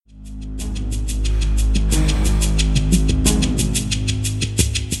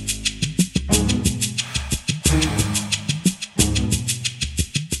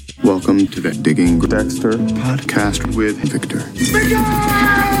Welcome to the Digging Dexter podcast with Victor.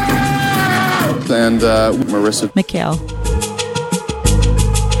 And Marissa McHale.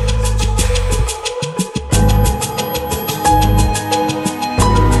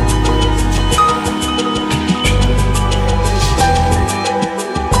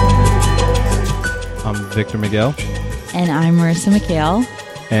 I'm Victor Miguel. And I'm Marissa McHale.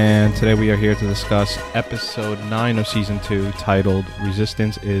 And today we are here to discuss episode 9 of season 2 titled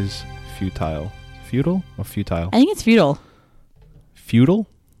Resistance is Futile. Futile or futile? I think it's feudal. Feudal?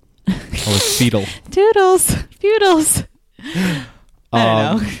 Or it's fetal? Toodles. Feudals. I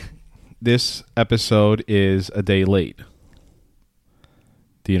don't know. This episode is a day late.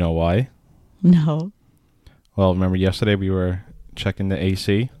 Do you know why? No. Well, remember yesterday we were checking the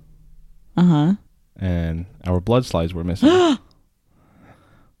AC? Uh-huh. And our blood slides were missing.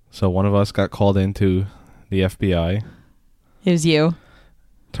 So one of us got called into the FBI. It was you.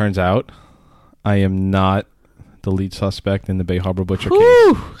 Turns out I am not the lead suspect in the Bay Harbor Butcher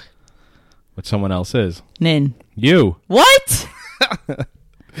Whew. case. But someone else is. Nin. You. What?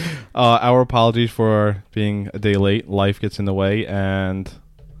 Our apologies for being a day late. Life gets in the way, and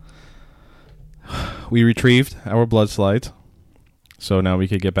we retrieved our blood slides. So now we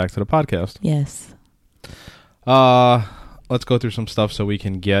could get back to the podcast. Yes. Let's go through some stuff so we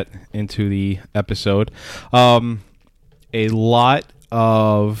can get into the episode. A lot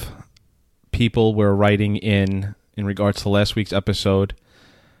of people were writing in regards to last week's episode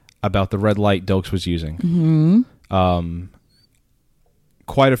about the red light Dokes was using. Mm-hmm.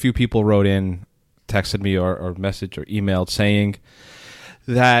 Quite a few people wrote in, texted me or messaged or emailed saying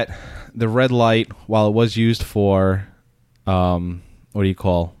that the red light, while it was used for, what do you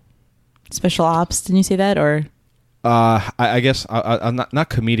call? Special ops, didn't you say that? Or I guess not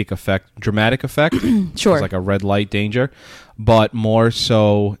comedic effect, dramatic effect. Sure. It's like a red light danger, but more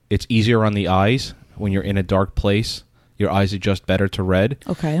so it's easier on the eyes when you're in a dark place. Your eyes adjust better to red.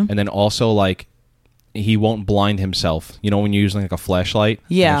 Okay. And then also like he won't blind himself. You know when you're using like a flashlight,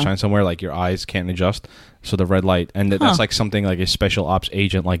 yeah, and it shines somewhere, like your eyes can't adjust. So the red light, and that's like something like a special ops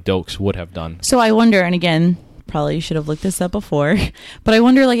agent like Dokes would have done. So I wonder, and again, probably should have looked this up before, but I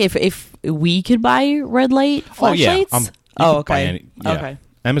wonder like if we could buy red light flashlights. Okay. Okay.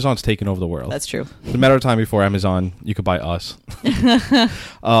 Amazon's taking over the world. That's true. It's a matter of time before Amazon, you could buy us.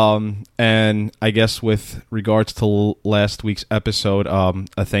 And I guess with regards to last week's episode,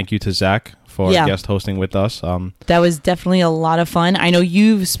 a thank you to Zach for guest hosting with us. That was definitely a lot of fun. I know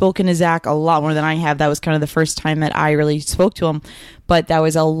you've spoken to Zach a lot more than I have. That was kind of the first time that I really spoke to him, but that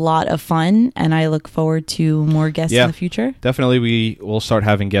was a lot of fun, and I look forward to more guests in the future. Definitely, we will start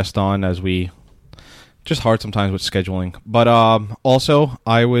having guests on as we... Just hard sometimes with scheduling. But also,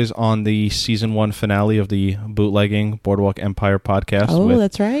 I was on the season 1 finale of the Bootlegging Boardwalk Empire podcast. Oh,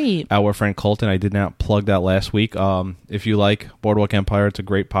 that's right. Our friend Colton. I did not plug that last week. If you like Boardwalk Empire, it's a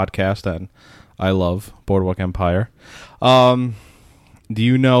great podcast, and I love Boardwalk Empire. Do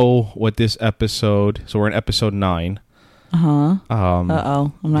you know what this episode... So we're in episode 9. Uh-huh. I'm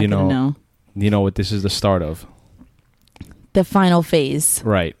not going to know. Do you know what this is the start of? The final phase.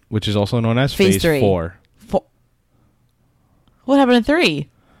 Right, which is also known as Phase 3. 4. What happened to 3?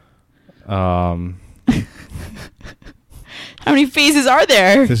 How many phases are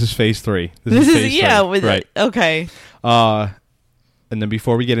there? This is Phase 3. This is Phase 3. Right. Okay. And then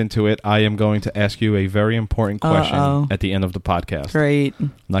before we get into it, I am going to ask you a very important question at the end of the podcast. Great.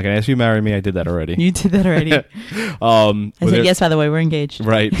 I'm not going to ask you to marry me. I did that already. You did that already. I said yes, by the way. We're engaged.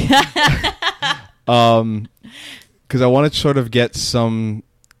 Right. Because I want to sort of get some,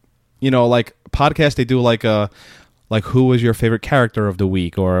 like podcasts, they do like who was your favorite character of the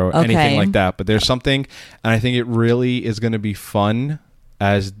week or anything like that. But there's something, and I think it really is going to be fun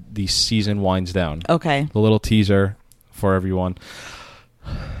as the season winds down. Okay. The little teaser for everyone.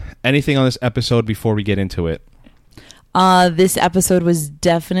 Anything on this episode before we get into it? This episode was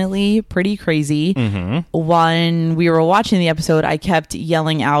definitely pretty crazy. Mm-hmm. When we were watching the episode, I kept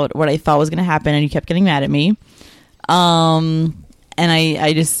yelling out what I thought was going to happen, and you kept getting mad at me. And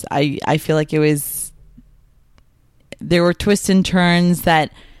I feel like there were twists and turns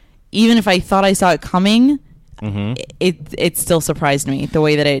that even if I thought I saw it coming, it still surprised me the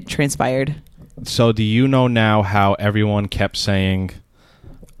way that it transpired. So do you know now how everyone kept saying,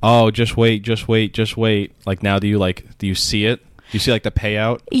 oh, just wait. Like now do you see it? Do you see like the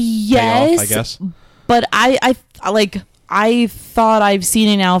payout? Yes. Payoff, I guess. But I thought I've seen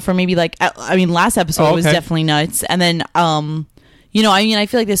it now for maybe last episode was definitely nuts. And then, I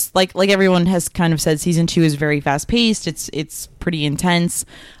feel like this, like everyone has kind of said, season 2 is very fast paced. It's pretty intense.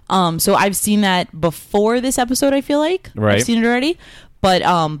 So I've seen that before this episode, I feel like. Right. I've seen it already.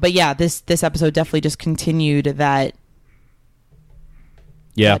 But yeah, this episode definitely just continued that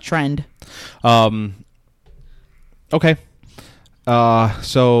trend. Okay.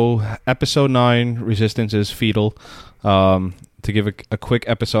 So episode 9, Resistance is fetal. To give a quick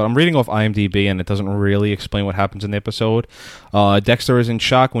episode, I'm reading off IMDb, and it doesn't really explain what happens in the episode. Dexter is in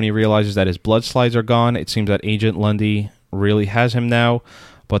shock when he realizes that his blood slides are gone. It seems that Agent Lundy really has him now,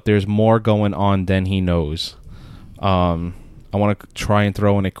 but there's more going on than he knows. I want to try and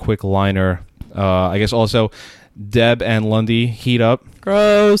throw in a quick liner. I guess also Deb and Lundy heat up.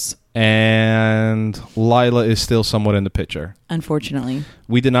 Gross. And Lila is still somewhat in the picture. Unfortunately.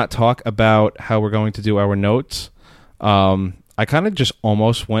 We did not talk about how we're going to do our notes. I kind of just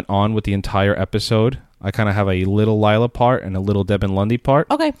almost went on with the entire episode. I kind of have a little Lila part and a little Deb and Lundy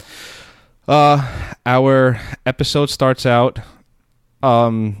part. Okay. Our episode starts out.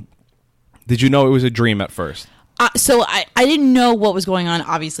 Did you know it was a dream at first? So I didn't know what was going on,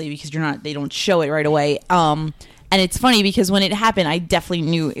 obviously, because they don't show it right away. And it's funny because when it happened, I definitely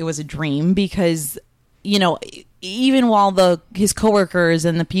knew it was a dream because, you know, even while his coworkers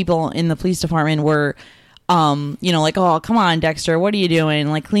and the people in the police department were, you know, like, oh, come on, Dexter, what are you doing?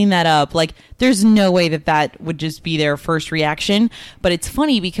 Like, clean that up. Like, there's no way that would just be their first reaction. But it's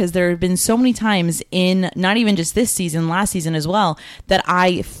funny because there have been so many times in not even just this season, last season as well, that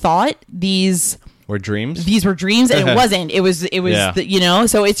I thought these were dreams. These were dreams, and it wasn't. It was. Yeah. You know.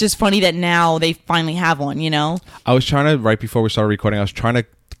 So it's just funny that now they finally have one. You know. I was trying to right before we started recording. I was trying to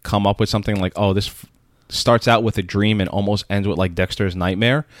come up with something like, oh, this starts out with a dream and almost ends with like Dexter's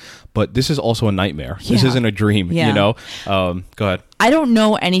nightmare, but this is also a nightmare. Yeah. This isn't a dream. Yeah. You know. Go ahead. I don't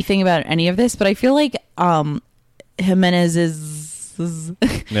know anything about any of this, but I feel like Jimenez's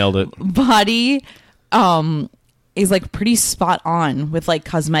nailed it. Body is like pretty spot on with like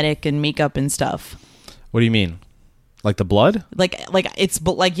cosmetic and makeup and stuff. What do you mean? Like the blood? Like it's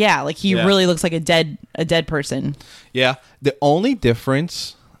like yeah, like he really looks like a dead person. Yeah. The only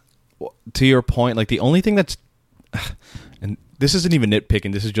difference, to your point, like the only thing that's, and this isn't even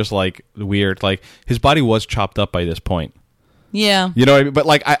nitpicking, this is just like weird, like his body was chopped up by this point. Yeah. You know what I mean? But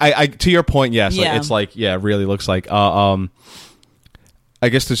like I to your point, yes, yeah. Like, it's like, yeah, it really looks like I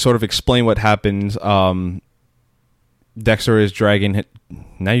guess to sort of explain what happens, Dexter is dragging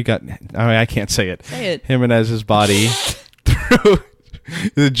now you got I can't say it. Say it. Jimenez's body through.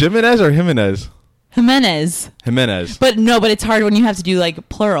 Is it Jimenez or Jimenez? Jimenez. But it's hard when you have to do like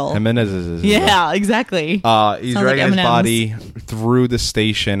plural. Jimenez is exactly. He's Sounds dragging his body through the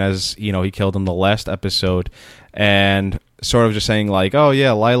station, as you know, he killed in the last episode, and sort of just saying like, oh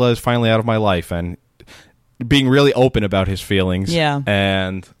yeah, Lila is finally out of my life, and being really open about his feelings. Yeah.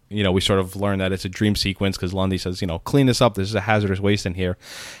 And you know, we sort of learn that it's a dream sequence because Lundy says, you know, clean this up. This is a hazardous waste in here.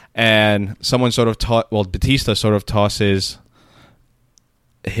 And someone sort of Batista sort of tosses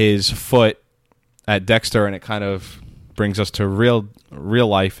his foot at Dexter, and it kind of brings us to real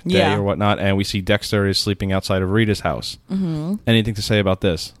life day or whatnot. And we see Dexter is sleeping outside of Rita's house. Mm-hmm. Anything to say about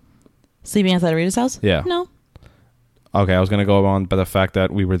this? Sleeping outside of Rita's house? Yeah. No. Okay, I was going to go on by the fact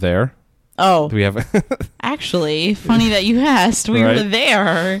that we were there. Oh, do we have? Actually, funny that you asked. We were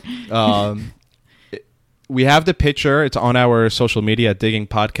there. We have the picture. It's on our social media, Digging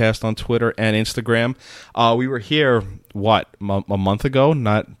Podcast on Twitter and Instagram. We were here, a month ago?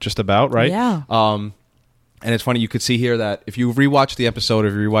 Not just about, right? Yeah. And it's funny, you could see here that if you rewatch the episode,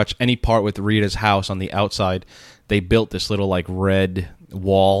 if you rewatch any part with Rita's house on the outside, they built this little like red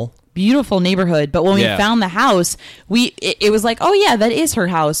wall. Beautiful neighborhood, but when we found the house, it was like, oh yeah, that is her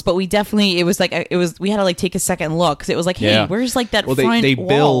house. But we definitely, we had to like take a second look because it was like, hey, where's like that front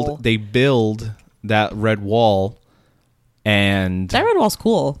wall? They build that red wall, and that red wall's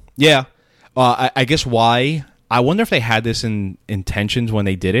cool. Yeah, I guess why. I wonder if they had this in intentions when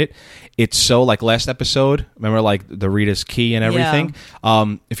they did it. It's so like last episode. Remember, like the Rita's key and everything.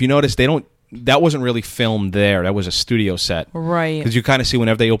 Yeah. If you notice, that wasn't really filmed there. That was a studio set. Right. Because you kind of see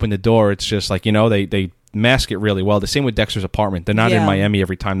whenever they open the door, it's just like, you know, they mask it really well. The same with Dexter's apartment. They're not in Miami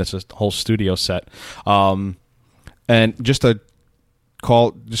every time. That's a whole studio set. And just to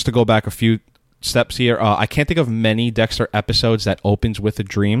go back a few steps here, I can't think of many Dexter episodes that opens with a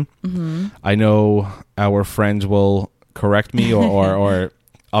dream. Mm-hmm. I know our friends will correct me or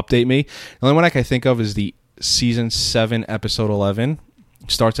update me. The only one I can think of is the season 7, episode 11.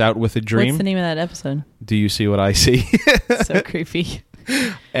 Starts out with a dream. What's the name of that episode? Do you see what I see? So creepy.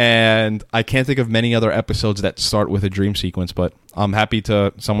 And I can't think of many other episodes that start with a dream sequence, but I'm happy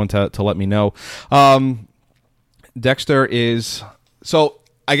someone to let me know. Dexter is... So,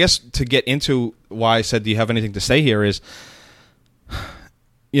 I guess to get into why I said, do you have anything to say here is,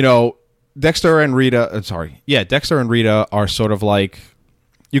 you know, Dexter and Rita are sort of like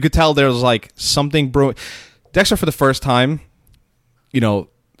You could tell there was like something brewing. Dexter, for the first time,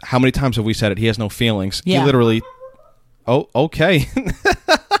 how many times have we said it? He has no feelings. Yeah. He literally. Oh, okay.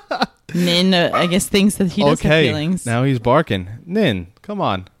 Nin, I guess, thinks that he does have feelings. Now he's barking. Nin, come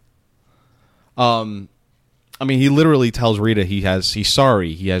on. He literally tells Rita he's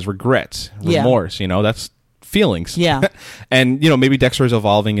sorry, he has regrets, remorse. That's feelings. Yeah. And maybe Dexter is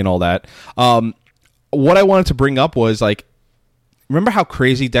evolving and all that. What I wanted to bring up was like, remember how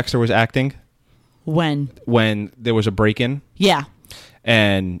crazy Dexter was acting when there was a break-in? Yeah.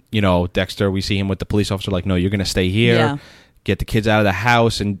 And Dexter, we see him with the police officer, like, no, you're gonna stay here, get the kids out of the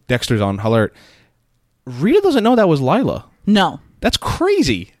house, and Dexter's on alert. Rita doesn't know that was Lila. No. That's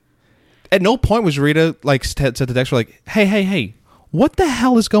crazy. At no point was Rita like said to Dexter, like, hey, what the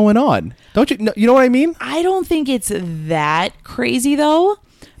hell is going on? Don't you know what I mean? I don't think it's that crazy though,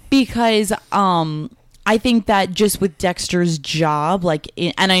 because I think that just with Dexter's job,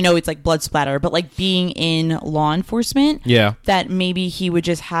 and I know it's like blood splatter, but like being in law enforcement, that maybe he would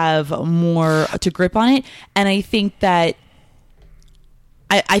just have more to grip on it. And I think that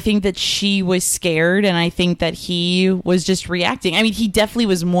I think that she was scared, and I think that he was just reacting. I mean, he definitely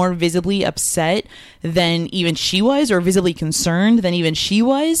was more visibly upset than even she was, or visibly concerned than even she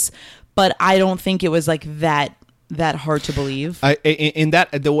was. But I don't think it was like that hard to believe. In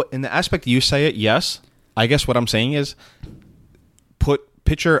the aspect you say it, yes. I guess what I'm saying is,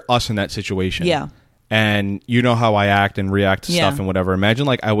 picture us in that situation. Yeah. And you know how I act and react to stuff and whatever. Imagine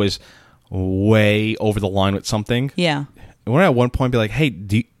like I was way over the line with something. Yeah. And when I at one point be like, hey,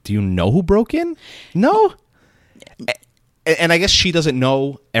 do you know who broke in? No. And I guess she doesn't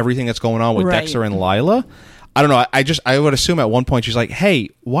know everything that's going on with Dexter and Lila. I don't know. I would assume at one point she's like, hey,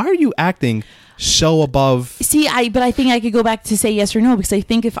 why are you acting so above? See, but I think I could go back to say yes or no, because I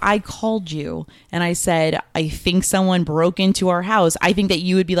think if I called you and I said, I think someone broke into our house, I think that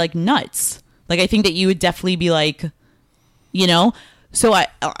you would be like nuts. Like, I think that you would definitely be like, So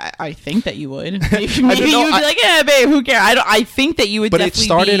I think that you would. Maybe you would be like, yeah, babe, who cares? I think that you would. But it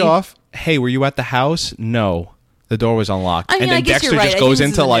started off, hey, were you at the house? No, the door was unlocked. I mean, and then I guess Dexter you're right. just goes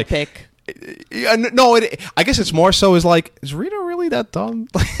into like, pick. No, I guess it's more so is like, is Rita really that dumb?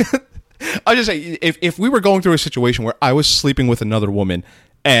 I'll just say, if we were going through a situation where I was sleeping with another woman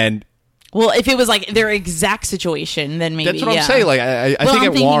and. Well, if it was like their exact situation, then maybe. That's what I'm saying. Like, I think it warrants.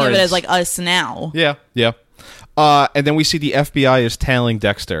 I'm thinking of it as like us now. Yeah. And then we see the FBI is tailing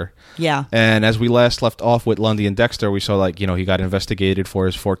Dexter. Yeah. And as we last left off with Lundy and Dexter, we saw like, he got investigated for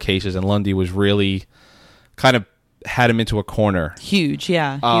his 4 cases, and Lundy was really kind of had him into a corner. Huge,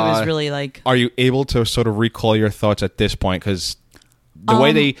 yeah. He was really like... Are you able to sort of recall your thoughts at this point? Because the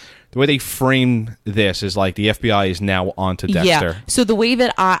way they frame this is like the FBI is now onto Dexter. Yeah. So the way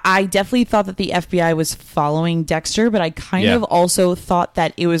that I definitely thought that the FBI was following Dexter, but I kind of also thought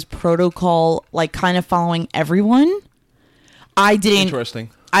that it was protocol, like kind of following everyone. Interesting.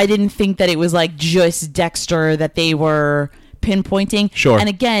 I didn't think that it was like just Dexter that they were pinpointing. Sure. And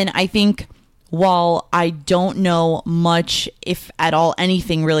again, I think while I don't know much, if at all,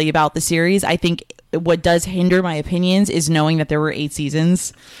 anything really about the series, I think what does hinder my opinions is knowing that there were 8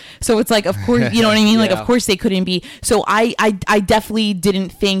 seasons. So it's like, of course, you know what I mean? Like, of course they couldn't be. So I definitely didn't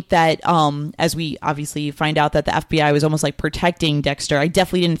think that, as we obviously find out that the FBI was almost like protecting Dexter, I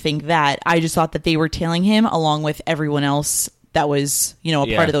definitely didn't think that. I just thought that they were tailing him along with everyone else that was,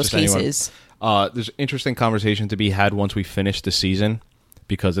 a part of those cases. There's an interesting conversation to be had once we finish the season,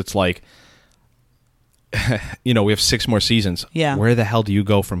 because it's like, we have 6 more seasons. Yeah. Where the hell do you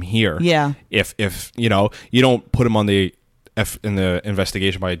go from here? Yeah. If you don't put him on the in the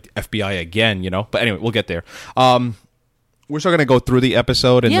investigation by FBI again, But anyway, we'll get there. We're still going to go through the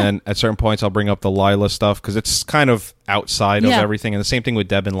episode, and then at certain points I'll bring up the Lila stuff because it's kind of outside of everything, and the same thing with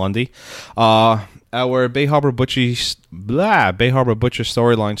Deb and Lundy. Our Bay Harbor Butcher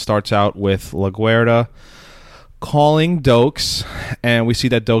storyline starts out with LaGuardia calling Dokes, and we see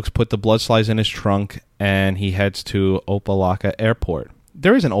that Dokes put the blood slides in his trunk, and he heads to Opa-locka Airport.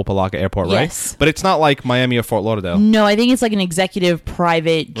 There is an Opa-locka Airport, yes, right? But it's not like Miami or Fort Lauderdale. No, I think it's like an executive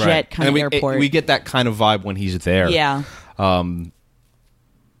private jet kind of airport. We get that kind of vibe when he's there. Yeah.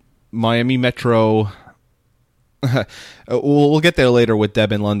 Miami Metro. We'll get there later with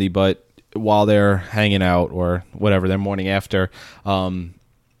Deb and Lundy, but while they're hanging out or whatever, their morning after, Lundy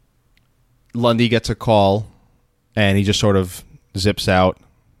gets a call, and he just sort of zips out.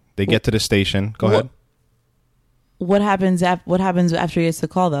 They get to the station. Go ahead. What happens after he gets the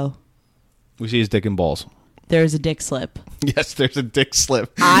call, though? We see his dick and balls. There's a dick slip. Yes, there's a dick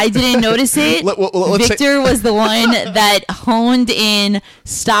slip. I didn't notice it. Victor was the one that honed in,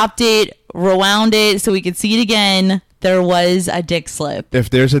 stopped it, rewound it so we could see it again. there was a dick slip. If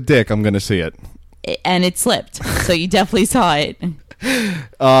there's a dick, I'm going to see it. And it slipped. So you definitely saw it.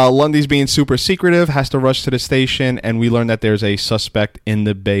 Lundy's being super secretive, has to rush to the station, and we learn that there's a suspect in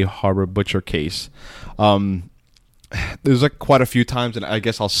the Bay Harbor butcher case. There's like quite a few times, and I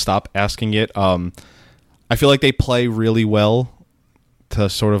guess I'll stop asking it. I feel like they play really well to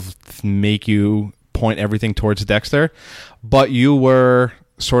sort of make you point everything towards Dexter, but you were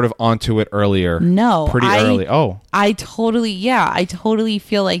sort of onto it earlier. No, pretty early. I totally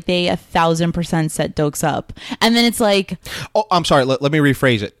feel like they 1,000% set Dokes up, and then it's like, oh, I'm sorry. Let me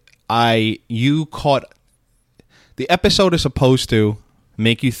rephrase it. You caught the episode is supposed to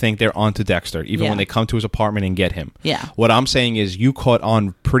make you think they're onto Dexter, even when they come to his apartment and get him. Yeah. What I'm saying is you caught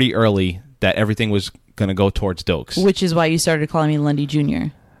on pretty early that everything was going to go towards Dokes, which is why you started calling me Lundy Jr.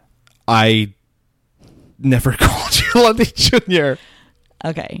 I never called you Lundy Jr.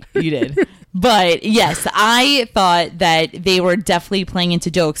 Okay, you did. But yes, I thought that they were definitely playing into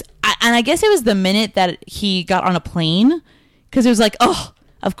Dokes. And I guess it was the minute that he got on a plane, because it was like, oh,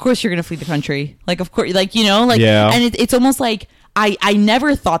 of course you're going to flee the country. Like, of course, like, you know, like, yeah. And it's almost like I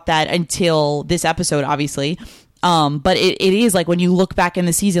never thought that until this episode, obviously. But it is like when you look back in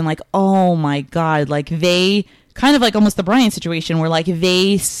the season, like, oh my God, like they kind of like almost the Brian situation where like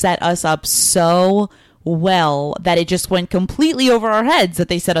they set us up so well that it just went completely over our heads that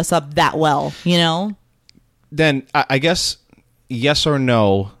they set us up that well, you know? Then I guess yes or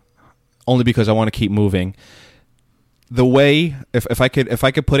no, only because I want to keep moving. The way, if I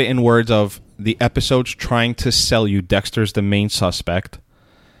could put it in words of the episodes trying to sell you Dexter's the main suspect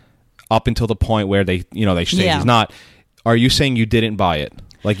up until the point where they say he's not. Are you saying you didn't buy it?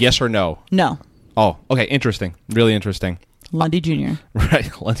 Like yes or no? No. Oh, okay. Interesting. Really interesting. Lundy Jr.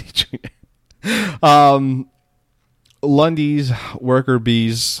 Right. Lundy Jr. Lundy's worker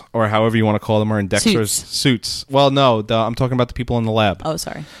bees, or however you want to call them, are in Dexter's suits. Well, no, I'm talking about the people in the lab. Oh,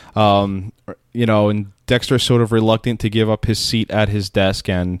 sorry. And Dexter's sort of reluctant to give up his seat at his desk,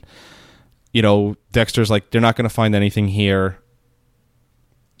 and Dexter's like, they're not going to find anything here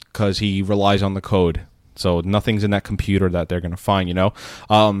because he relies on the code. So nothing's in that computer that they're going to find,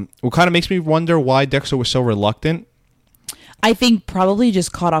 What kind of makes me wonder why Dexter was so reluctant. I think probably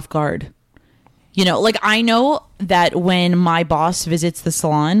just caught off guard. Like I know that when my boss visits the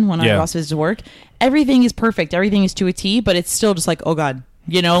salon, when my boss visits work, everything is perfect. Everything is to a T, but it's still just like, oh God,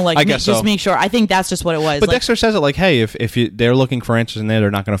 like I guess just make sure. I think that's just what it was. But like, Dexter says it like, hey, if they're looking for answers in there,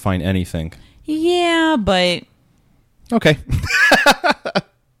 they're not going to find anything. Yeah, but... Okay.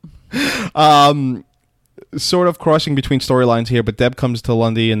 Sort of crossing between storylines here, but Deb comes to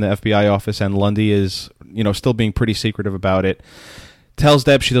Lundy in the FBI office, and Lundy is, still being pretty secretive about it. Tells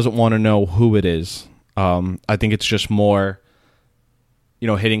Deb she doesn't want to know who it is. I think it's just more,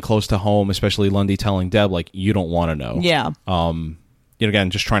 hitting close to home, especially Lundy telling Deb, like, you don't want to know. Yeah. Again,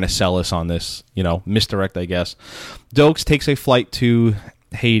 just trying to sell us on this, misdirect, I guess. Dokes takes a flight to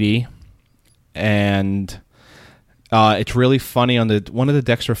Haiti, and it's really funny on one of the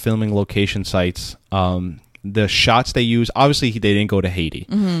Dexter filming location sites. The shots they use, obviously they didn't go to Haiti.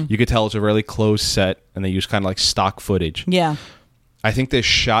 Mm-hmm. You could tell it's a really closed set, and they use kind of like stock footage. Yeah. I think this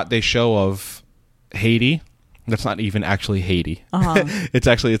shot they show of Haiti, that's not even actually Haiti. Uh-huh.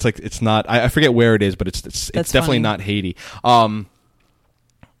 it's not. I forget where it is, but it's definitely funny. Not Haiti.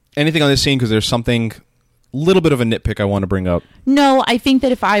 Anything on this scene, because there's something, little bit of a nitpick I want to bring up. No, I think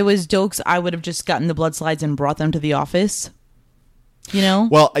that if I was Dokes, I would have just gotten the blood slides and brought them to the office.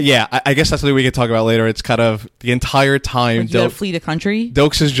 Well, yeah, I guess that's something we can talk about later. It's kind of the entire time. Like you gotta flee the country.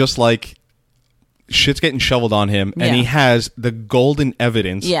 Dokes is just like, shit's getting shoveled on him, and he has the golden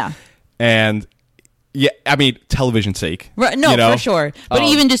evidence. Yeah. And yeah, I mean, television's sake. Right, no, for sure. But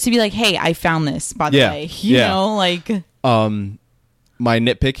even just to be like, hey, I found this, by the way. You know, like... My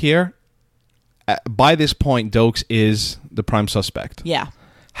nitpick here, by this point, Dokes is the prime suspect. Yeah.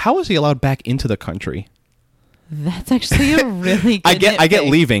 How is he allowed back into the country? That's actually a really good I get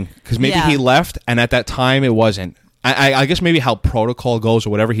leaving, because maybe he left, and at that time it wasn't. I guess maybe how protocol goes or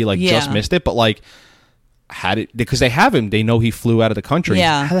whatever, he just missed it, but because they have him, they know he flew out of the country.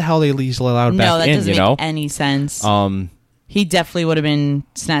 Yeah. How the hell are they allowed back in? No, that doesn't make any sense. He definitely would have been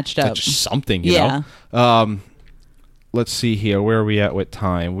snatched up. Just something, you know? Let's see here. Where are we at with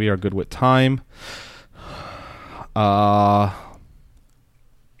time? We are good with time.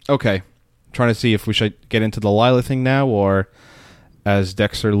 Okay. Trying to see if we should get into the Lila thing now, or as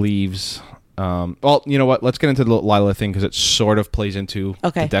Dexter leaves... well, you know what? Let's get into the Lila thing, because it sort of plays into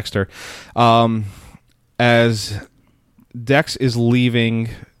the Dexter. As Dex is leaving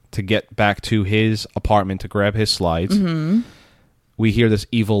to get back to his apartment to grab his slides, we hear this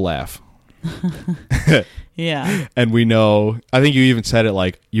evil laugh. Yeah. And we know, I think you even said it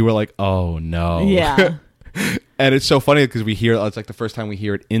like, you were like, oh no. Yeah. And it's so funny because it's like the first time we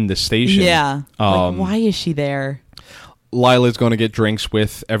hear it in the station. Yeah. Like, why is she there? Lila's going to get drinks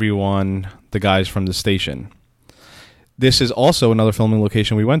with everyone, the guys from the station. This is also another filming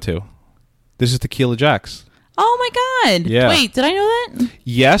location we went to. This is Tequila Jack's. Oh my God. Yeah. Wait, did I know that?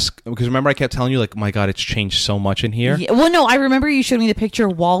 Yes, because remember I kept telling you, like, my God, it's changed so much in here. Yeah. Well, no, I remember you showed me the picture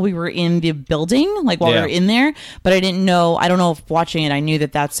while we were in the building, like while we were in there, but I don't know if watching it, I knew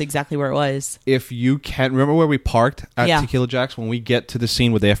that that's exactly where it was. If you can, remember where we parked at Tequila Jack's? When we get to the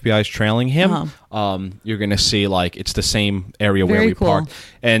scene where the FBI is trailing him, you're going to see, like, it's the same area where we parked.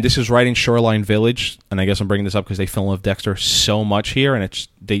 And this is right in Shoreline Village, and I guess I'm bringing this up because they film with Dexter so much here, and it's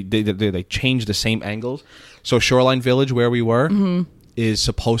they change the same angles. So Shoreline Village, where we were, is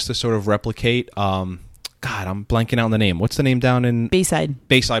supposed to sort of replicate. God, I'm blanking out on the name. What's the name down in Bayside?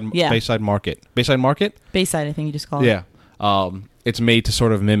 Yeah. Bayside Market. Bayside Market. Bayside, I think you just called it. Yeah. It's made to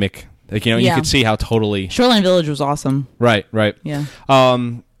sort of mimic. Like, you know, you could see how totally. Shoreline Village was awesome. Right. Yeah.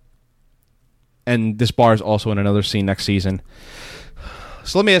 And this bar is also in another scene next season.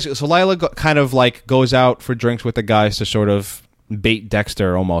 So let me ask you. So Lila kind of like goes out for drinks with the guys to sort of bait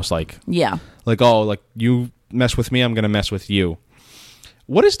Dexter, almost like. Yeah. Like, oh, like, you mess with me, I'm going to mess with you.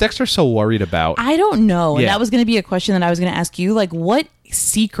 What is Dexter so worried about? I don't know. And that was going to be a question that I was going to ask you. Like, what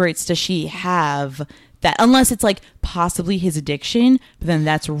secrets does she have that, unless it's like possibly his addiction, but then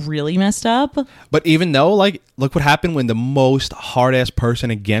that's really messed up. But even though, like, look what happened when the most hard-ass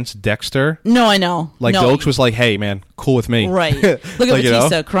person against Dexter. No, I know. Like, Dokes was like, hey, man, cool with me. Right. Look at like,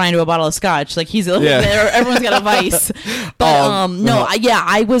 Batista crying to a bottle of scotch. Like, he's everyone's got a vice. But,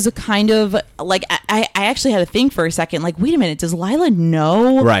 I was a kind of, like, I actually had to think for a second, like, wait a minute, does Lila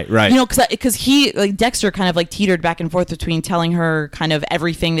know? Right. You know, because he, like, Dexter kind of, like, teetered back and forth between telling her kind of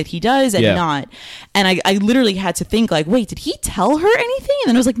everything that he does and not. And I literally had to think, like, wait, did he tell her anything? And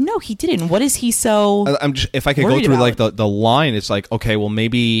then I was like, no, he didn't. What is he so if I could go through, like, the line, it's like, okay, well,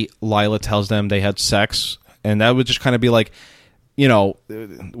 maybe Lila tells them they had sex, and that would just kind of be like, you know,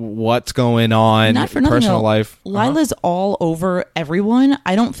 what's going on in personal life. Lila's all over everyone.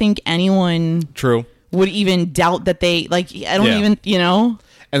 I don't think anyone would even doubt that they, like, I don't even, you know.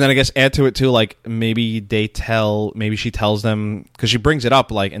 And then I guess add to it too, like, maybe she tells them, because she brings it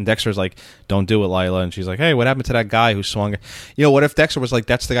up, like, and Dexter's like, don't do it, Lila. And she's like, hey, what happened to that guy who swung? You know, what if Dexter was like,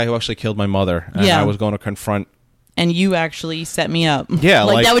 that's the guy who actually killed my mother, and I was going to confront. And you actually set me up. Yeah.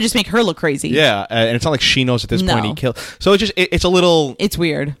 Like, that would just make her look crazy. Yeah. And it's not like she knows at this point he killed. So it's a little. It's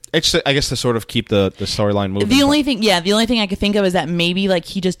weird. It's, I guess, to sort of keep the storyline moving. The only thing I could think of is that maybe, like,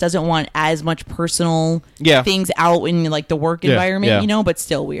 he just doesn't want as much personal things out in, like, the work environment, you know, but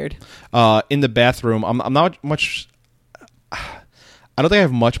still weird. In the bathroom, I'm not much. I don't think I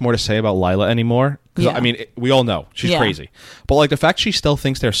have much more to say about Lila anymore. Because, I mean, we all know she's crazy. But, like, the fact she still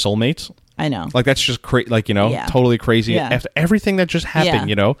thinks they're soulmates. I know. Like, that's just like, you know, totally crazy after everything that just happened,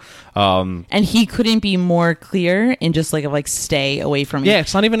 you know? And he couldn't be more clear and just, like, stay away from me. Yeah,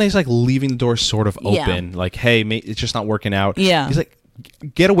 it's not even he's, like, leaving the door sort of open. Like, hey, it's just not working out. Yeah. He's like,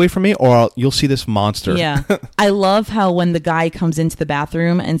 get away from me or you'll see this monster. Yeah. I love how when the guy comes into the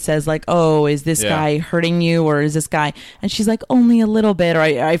bathroom and says, like, oh, is this guy hurting you, or is this guy? And she's like, only a little bit, or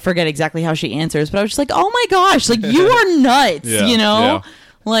I forget exactly how she answers, but I was just like, oh my gosh, like, you are nuts, you know?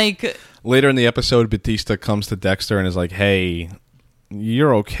 Like... Later in the episode, Batista comes to Dexter and is like, hey,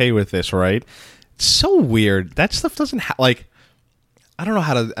 you're okay with this, right? It's so weird. That stuff doesn't like, I don't know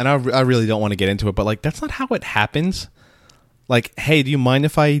how to, and I really don't want to get into it, but, like, that's not how it happens. Like, hey, do you mind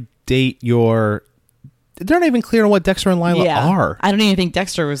if I date your... They're not even clear on what Dexter and Lila are. I don't even think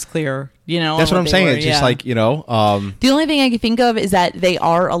Dexter was clear, you know? That's what I'm saying. It's just like, you know... the only thing I can think of is that they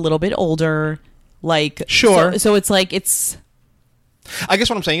are a little bit older, like... Sure. So it's like, it's... I guess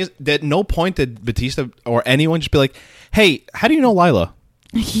what I'm saying is that at no point did Batista or anyone just be like, hey, how do you know Lila?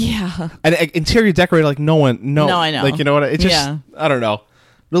 Yeah. And interior decorator, like, no, I know. Like, you know what? It's just, I don't know.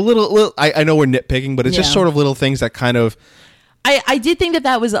 The little I know we're nitpicking, but it's just sort of little things that kind of... I did think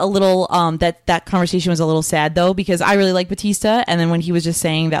that was a little that conversation was a little sad, though, because I really like Batista, and then when he was just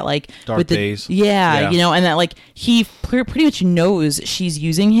saying that, like, dark days, you know, and that, like, he pretty much knows she's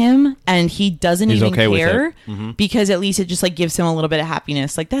using him, and he doesn't even care because at least it just, like, gives him a little bit of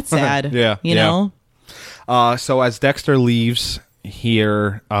happiness. Like, that's sad. You know. So as Dexter leaves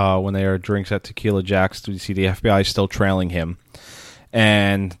here, when they are drinks at Tequila Jack's, we see the FBI still trailing him,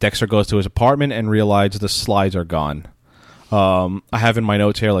 and Dexter goes to his apartment and realizes the slides are gone. I have in my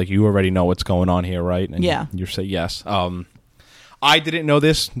notes here, like, you already know what's going on here, right? And you say yes. I didn't know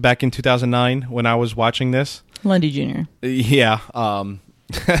this back in 2009 when I was watching this. Lundy Jr. Yeah.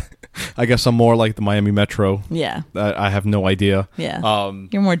 I guess I'm more like the Miami Metro. Yeah. I have no idea. Yeah.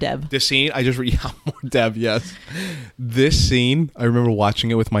 You're more Deb. This scene, I'm more Deb, yes. This scene, I remember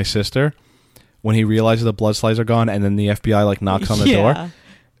watching it with my sister when he realizes the blood slides are gone and then the FBI like knocks on the door.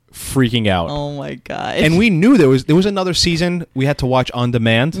 Freaking out. Oh my God. And we knew there was another season we had to watch on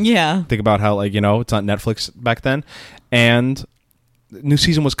demand. Yeah. Think about how like, it's on Netflix back then. And the new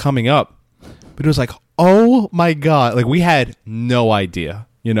season was coming up. But it was like, oh my God. Like we had no idea,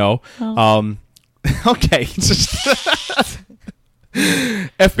 Oh. Okay.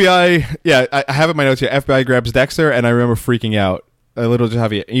 FBI, yeah, I have it in my notes here. FBI grabs Dexter and I remember freaking out. I literally just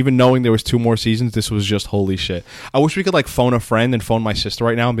have it. Even knowing there was 2 more seasons, this was just holy shit. I wish we could like phone a friend and phone my sister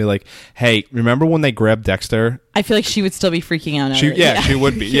right now and be like, "Hey, remember when they grabbed Dexter?" I feel like she would still be freaking out. She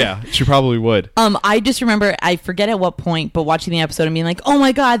would be. Yeah, she probably would. I just remember, I forget at what point, but watching the episode and being like, "Oh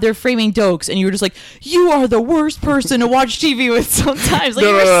my God, they're framing Dokes," and you were just like, "You are the worst person to watch TV with." Sometimes, like,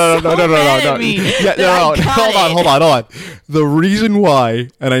 no. Yeah, hold on. The reason why,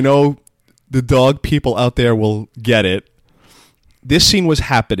 and I know the dog people out there will get it. This scene was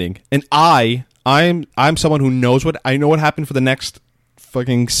happening, and I'm someone who knows what happened for the next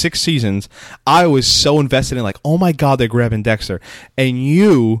fucking 6 seasons. I was so invested in like, oh my God, they're grabbing Dexter, and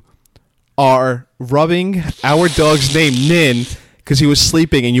you are rubbing our dog's name Nin because he was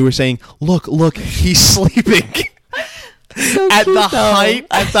sleeping, and you were saying, look, he's sleeping. So at the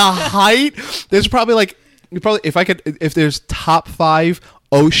height, there's probably if there's top 5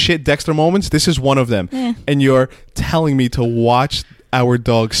 oh shit Dexter moments, this is one of them. And you're telling me to watch our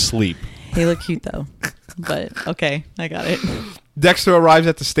dog sleep. They look cute though. But okay, I got it. Dexter arrives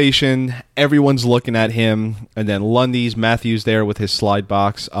at the station, everyone's looking at him, and then Matthew's there with his slide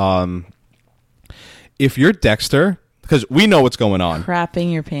box. If you're Dexter, because we know what's going on.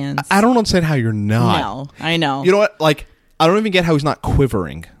 Crapping your pants. I don't understand how you're not. No, I know. You know what? Like, I don't even get how he's not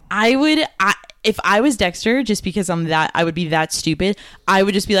quivering. If I was Dexter, just because I would be that stupid. I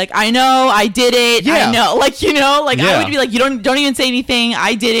would just be like, I know, I did it. Yeah. I know, I would be like, you don't even say anything.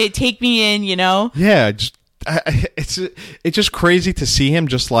 I did it. Take me in. Yeah, it's just crazy to see him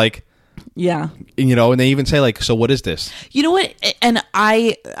just like. Yeah. And they even say like, so what is this? You know what? And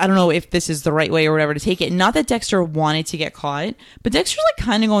I don't know if this is the right way or whatever to take it. Not that Dexter wanted to get caught, but Dexter's like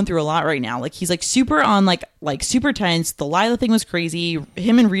kind of going through a lot right now. Like he's like super on like super tense. The Lila thing was crazy.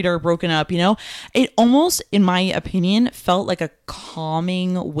 Him and Rita are broken up, It almost, in my opinion, felt like a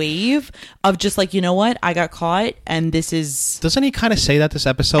calming wave of just like, you know what? I got caught and this is... Doesn't he kind of say that this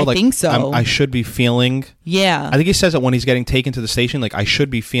episode? I think so. I should be feeling... Yeah. I think he says it when he's getting taken to the station. Like, I should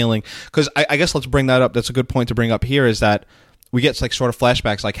be feeling... Because I guess let's bring that up. That's a good point to bring up here is that we get like sort of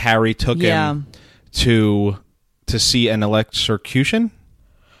flashbacks. Like Harry took him to see an electrocution?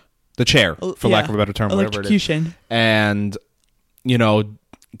 The chair, for lack of a better term. Electrocution. And,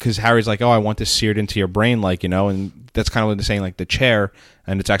 because Harry's like, oh, I want this seared into your brain, and that's kind of what they're saying, like the chair,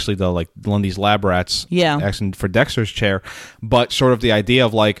 and it's actually the like Lundy's lab rats asking for Dexter's chair, but sort of the idea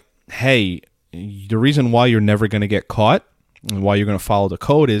of like, hey, the reason why you're never going to get caught and why you're going to follow the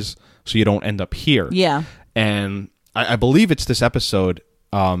code is so you don't end up here. Yeah. And I believe it's this episode.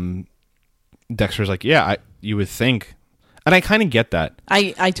 Dexter's like, yeah, you would think. And I kind of get that.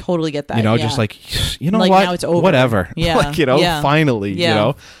 I totally get that. Just like, like, what? Now it's over. Whatever. Yeah. Finally,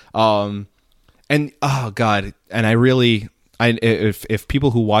 Yeah. And oh God. And I really, if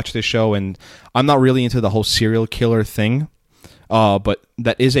people who watch this show, and I'm not really into the whole serial killer thing, but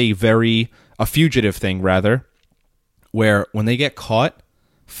that is a fugitive thing rather, where when they get caught,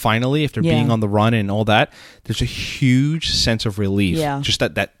 finally, if they're being on the run and all that, there's a huge sense of relief. Yeah. Just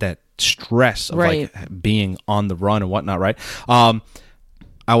that stress of like being on the run and whatnot, right? I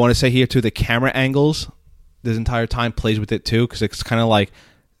want to say here too, the camera angles this entire time plays with it too, because it's kind of like,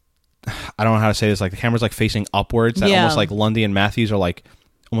 I don't know how to say this, like the camera's like facing upwards, that almost like Lundy and Matthews are like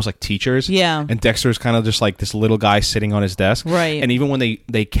almost like teachers. Yeah. And Dexter's kind of just like this little guy sitting on his desk. Right. And even when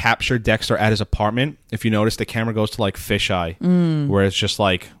they capture Dexter at his apartment, if you notice, the camera goes to like fisheye, where it's just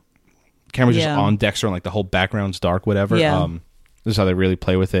like camera's just on Dexter and like the whole background's dark, whatever. Yeah. This is how they really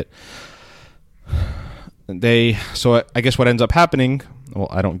play with it. So I guess what ends up happening, well,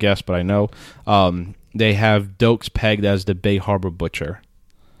 I don't guess, but I know, they have Dokes pegged as the Bay Harbor Butcher.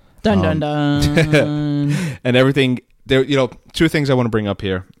 Dun dun dun. And everything there, 2 things I want to bring up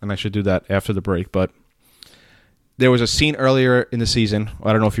here, and I should do that after the break, but there was a scene earlier in the season,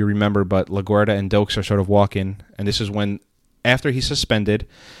 I don't know if you remember, but LaGuardia and Dokes are sort of walking, and this is when, after he's suspended.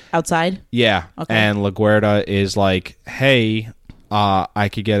 Outside? Yeah. Okay. And LaGuardia is like, hey, I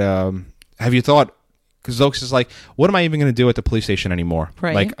could get have you thought, because Dokes is like, what am I even going to do at the police station anymore?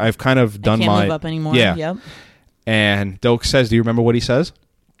 Right. Like, I've kind of done I can't live up anymore. Yeah. Yep. And Dokes says, do you remember what he says?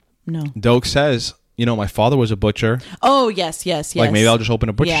 No. Doak says, my father was a butcher. Oh, yes. Like, maybe I'll just open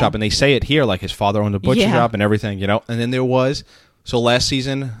a butcher shop. And they say it here, like his father owned a butcher shop and everything, And then there was, so last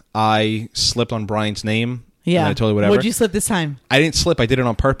season, I slipped on Brian's name. Yeah. And I told you whatever. What'd you slip this time? I didn't slip. I did it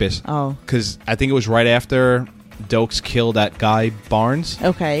on purpose. Oh. Because I think it was right after Doak's killed that guy, Barnes.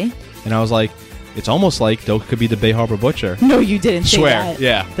 Okay. And I was like, it's almost like Doak could be the Bay Harbor Butcher. No, you didn't say Swear. that.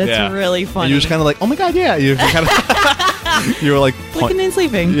 Yeah. That's really funny. And you were just kind of like, oh my God, yeah. You kind of, you were like, looking and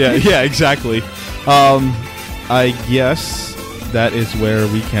sleeping. Yeah, exactly. I guess that is where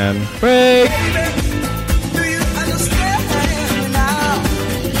we can break.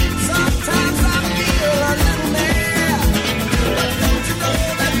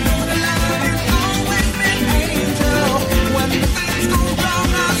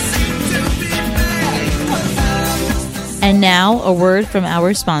 And now, a word from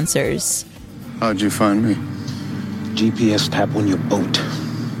our sponsors. How'd you find me? GPS tap on your boat.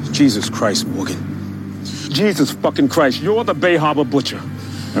 Jesus Christ, Morgan. Jesus fucking Christ, you're the Bay Harbor Butcher.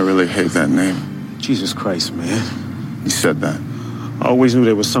 I really hate that name. Jesus Christ, man. You said that. I always knew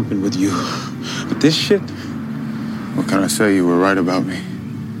there was something with you. But this shit... What can I say? You were right about me.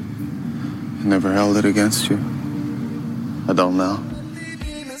 I never held it against you. I don't now.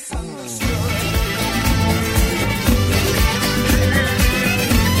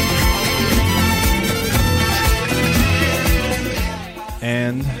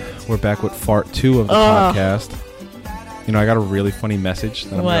 And we're back with Fart 2 of the podcast. I got a really funny message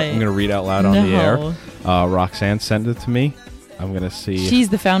that I'm going to read out loud on the air. Roxanne sent it to me. I'm going to see. She's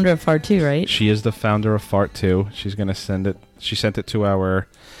the founder of Fart 2, right? She is the founder of Fart 2. She's going to send it. She sent it to our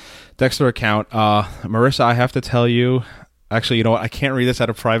Dexter account. Marissa, I have to tell you. Actually, you know what? I can't read this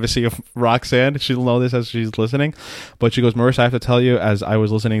out of privacy of Roxanne. She'll know this as she's listening. But she goes, Marissa, I have to tell you, as I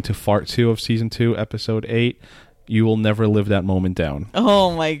was listening to Fart 2 of Season 2, Episode 8, you will never live that moment down.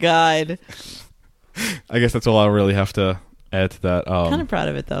 Oh, my God. I guess that's all I really have to add to that. Kind of proud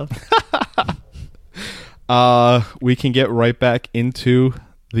of it, though. We can get right back into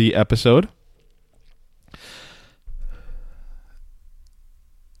the episode.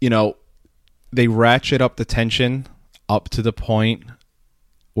 They ratchet up the tension up to the point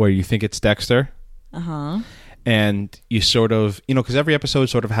where you think it's Dexter. Uh-huh. And you sort of, because every episode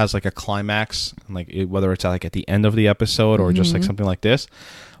sort of has like a climax, like whether it's like at the end of the episode or just like something like this.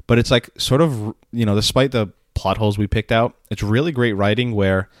 But it's like sort of, despite the plot holes we picked out, it's really great writing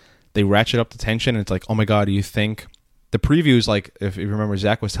where they ratchet up the tension and it's like, oh my God, do you think the previews, like if you remember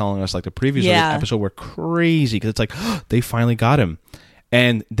Zach was telling us, like the previews of this episode were crazy because it's like, they finally got him.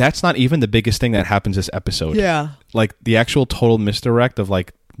 And that's not even the biggest thing that happens this episode. Yeah. Like the actual total misdirect of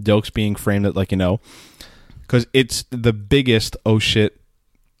like Doak's being framed at like, because it's the biggest oh shit.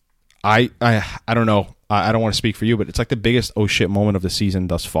 I don't know. I don't want to speak for you, but it's like the biggest oh shit moment of the season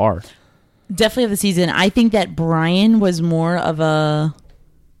thus far. Definitely of the season. I think that Brian was more of a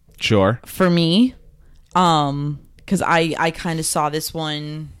for me, because I kind of saw this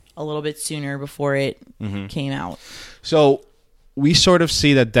one a little bit sooner before it came out. So we sort of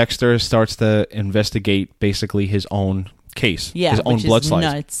see that Dexter starts to investigate basically his own case, his own blood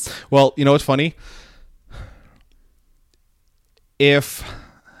slides. Nuts. Well, you know what's funny? Oh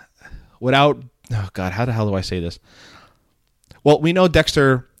God, how the hell do I say this? Well, we know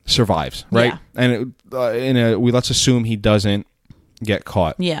Dexter survives, right? Yeah. And let's assume he doesn't get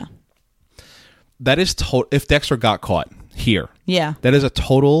caught. Yeah. That is if Dexter got caught here. Yeah. That is a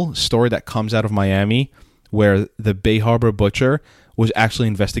total story that comes out of Miami where the Bay Harbor Butcher was actually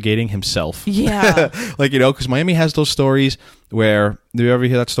investigating himself. Yeah. Because Miami has those stories where, do you ever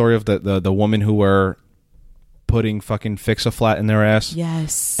hear that story of the woman who were putting fucking Fix-A-Flat in their ass?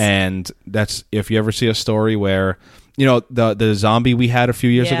 Yes. And that's, if you ever see a story where, the zombie we had a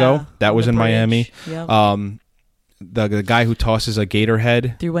few years ago, that was in Miami. Yep. The guy who tosses a gator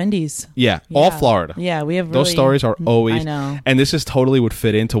head through Wendy's. Yeah, all Florida. Yeah, we have those stories are always. I know, and this is totally would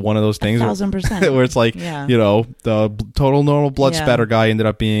fit into one of those things 1,000%. where it's like, the total normal blood spatter guy ended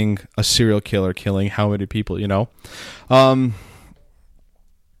up being a serial killer, killing how many people? I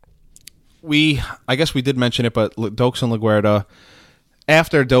guess we did mention it, but Doakes and LaGuardia,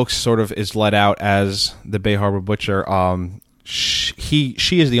 after Doakes sort of is let out as the Bay Harbor Butcher, she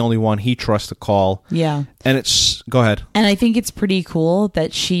is the only one he trusts to call. Yeah. And go ahead. And I think it's pretty cool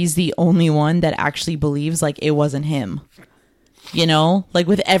that she's the only one that actually believes like it wasn't him. Like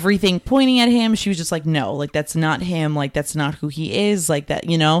with everything pointing at him, she was just like, no, like that's not him, like that's not who he is, like that,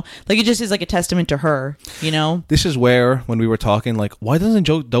 like it just is like a testament to her, This is where, when we were talking, like, why doesn't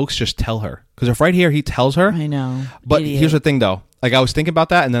Doakes just tell her? Because if right here he tells her. I know. But here's the thing though, like I was thinking about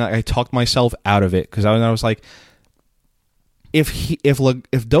that and then I talked myself out of it because I was like, if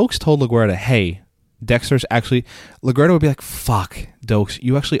Dokes told LaGuerta, hey, Dexter's actually, LaGuerta would be like, fuck, Dokes,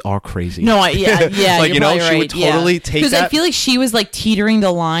 you actually are crazy. No, yeah, like, you know, she would totally take that. Because I feel like she was like teetering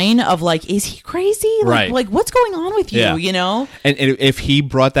the line of like, is he crazy? Right. Like what's going on with you, you know? And if he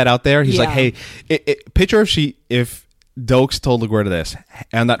brought that out there, he's like, hey, picture if Dokes told LaGuerta this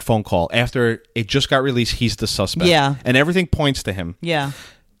on that phone call after it just got released, he's the suspect. Yeah. And everything points to him. Yeah.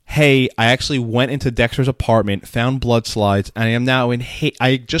 Hey, I actually went into Dexter's apartment, found blood slides, and I am now in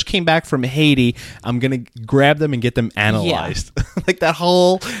I just came back from Haiti. I'm going to grab them and get them analyzed. Yeah. Like that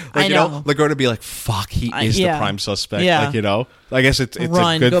whole, like, you know, LaGuerta would be like, fuck, he is the prime suspect. Yeah. Like, you know, I guess it's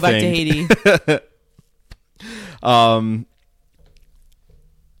Run, a good go thing. Back to Haiti.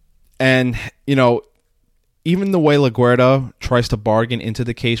 And, you know, even the way LaGuerta tries to bargain into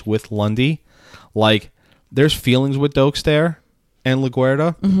the case with Lundy, like, there's feelings with Dokes there. And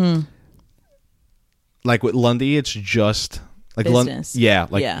LaGuerta, like with Lundy, it's just like business.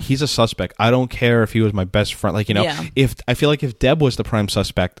 He's a suspect. I don't care if he was my best friend. Like, you know, if I feel like if Deb was the prime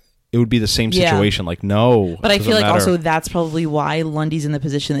suspect, it would be the same situation. Like, no, but I feel like also that's probably why Lundy's in the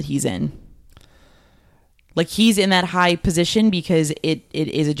position that he's in. Like, he's in that high position because it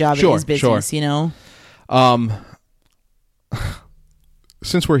is a job, it is business. You know.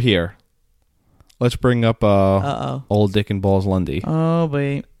 Since we're here. Let's bring up old Dick and Balls Lundy. Oh,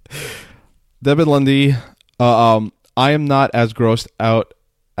 wait. Deb and Lundy, I am not as grossed out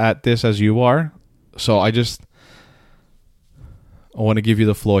at this as you are, so I want to give you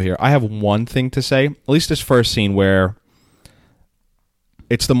the floor here. I have one thing to say, at least this first scene where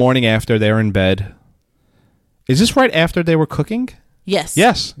it's the morning after, they're in bed. Is this right after they were cooking? Yes.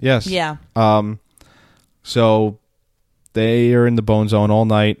 Yes. Yeah. So they are in the bone zone all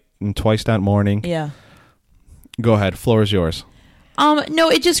night. And twice that morning. Yeah. Go ahead. Floor is yours. No,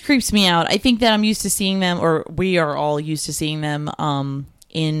 it just creeps me out. I think that I'm used to seeing them, or we are all used to seeing them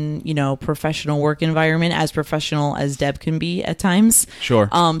in, you know, professional work environment, as professional as Deb can be at times. Sure.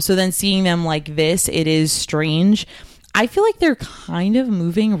 So then seeing them like this, it is strange. I feel like they're kind of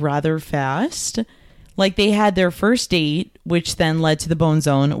moving rather fast. Like, they had their first date, which then led to the bone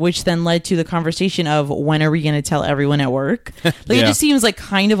zone, which then led to the conversation of when are we going to tell everyone at work? Like, It just seems like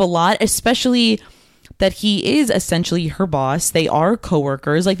kind of a lot, especially that he is essentially her boss. They are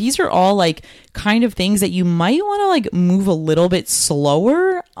coworkers. Like, these are all like kind of things that you might want to like move a little bit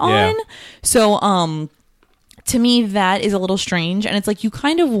slower on. Yeah. So, to me, that is a little strange. And it's like, you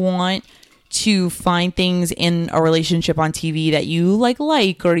kind of want to find things in a relationship on TV that you like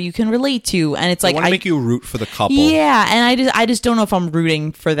or you can relate to, and it's like, I want to make you root for the couple. Yeah, and I just don't know if I'm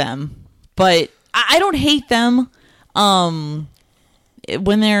rooting for them, but I don't hate them.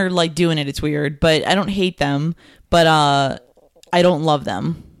 When they're like doing it, it's weird, but I don't hate them, but I don't love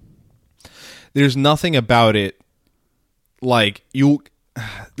them. There's nothing about it like you.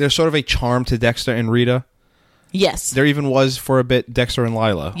 There's sort of a charm to Dexter and Rita. Yes, there even was for a bit Dexter and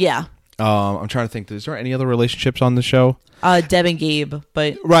Lila. Yeah. I'm trying to think. Is there any other relationships on the show? Deb and Gabe,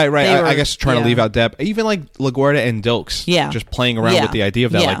 but right. I guess trying to leave out Deb. Even like LaGuerta and Dokes. Yeah, just playing around with the idea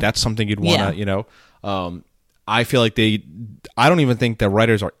of that. Like, that's something you'd want to, you know. I feel like I don't even think the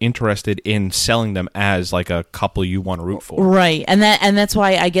writers are interested in selling them as like a couple you want to root for. Right, and that's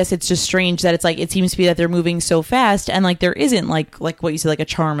why I guess it's just strange that it's like it seems to be that they're moving so fast, and like there isn't like what you said, like a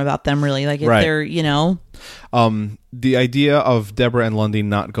charm about them really. Like if they're, you know. The idea of Deborah and Lundy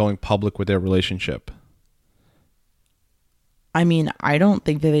not going public with their relationship. I mean, I don't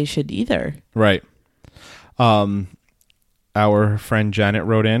think that they should either. Right. Our friend Janet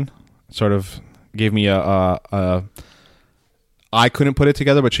wrote in, sort of gave me I couldn't put it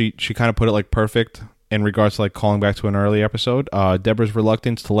together, but she kind of put it like perfect in regards to like calling back to an early episode. Deborah's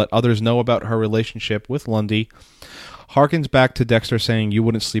reluctance to let others know about her relationship with Lundy harkens back to Dexter saying, "You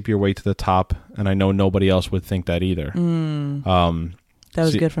wouldn't sleep your way to the top," and I know nobody else would think that either. That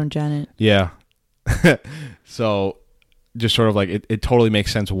was good from Janet. Yeah. So just sort of like it totally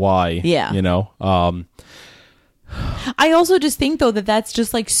makes sense why. Yeah. You know? I also just think though that that's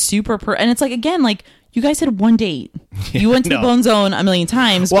just like super and it's like, again, like you guys had one date. You went to the Bone Zone a million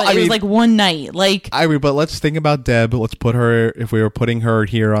times, but it was like one night. Like, but let's think about Deb. Let's put her, if we were putting her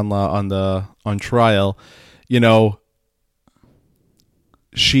here on trial, you know,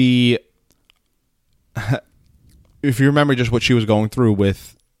 she, if you remember just what she was going through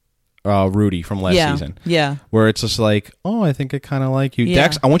with Rudy from last season. Yeah. Where it's just like, oh, I think I kind of like you. Yeah.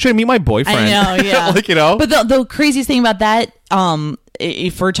 Dex, I want you to meet my boyfriend. I know, yeah. Like, you know? But the craziest thing about that,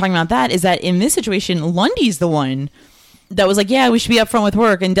 if we're talking about that, is that in this situation, Lundy's the one that was like, yeah, we should be upfront with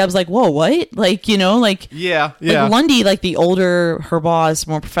work, and Deb's like, whoa, what? Like, you know, like, yeah. Like Lundy, like the older, her boss,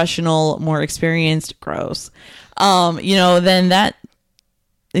 more professional, more experienced, gross. You know, then that,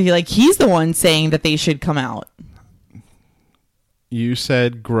 like, he's the one saying that they should come out. You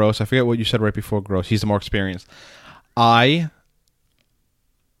said gross. I forget what you said right before gross. He's the more experienced. I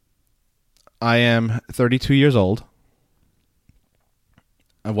am 32 years old.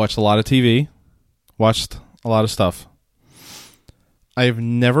 I've watched a lot of TV, watched a lot of stuff. I've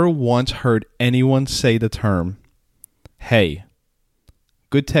never once heard anyone say the term, hey,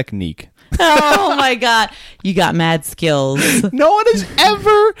 good technique. Oh my God. You got mad skills. No one has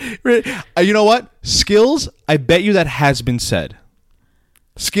ever... You know what? Skills, I bet you that has been said.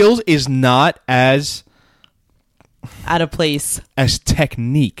 Skills is not as... out of place. As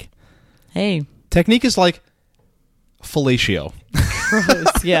technique. Hey. Technique is like fellatio.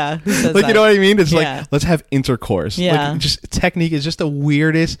 Gross. Yeah. Who says like, that? you know what I mean? It's like, let's have intercourse. Yeah. Like, just technique is just the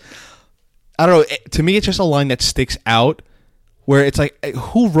weirdest. I don't know. To me, it's just a line that sticks out where it's like,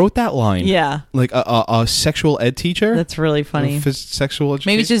 who wrote that line? Yeah. Like a sexual ed teacher? That's really funny. Sexual education?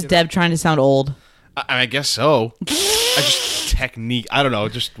 Maybe it's just Deb trying to sound old. I guess so. Technique. I don't know.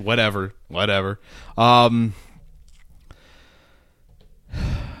 Just whatever. What do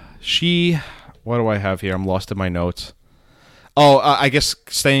I have here? I'm lost in my notes. Oh, I guess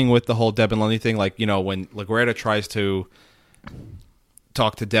staying with the whole Deb and Lundy thing, like, you know, when LaGuerta tries to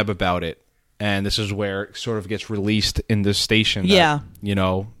talk to Deb about it, and this is where it sort of gets released in this station. That, you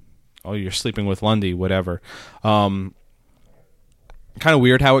know, oh, you're sleeping with Lundy, whatever. Kind of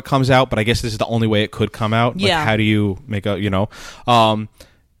weird how it comes out, but I guess this is the only way it could come out. Like, how do you make a, you know? I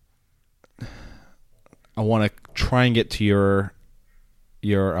want to try and get to your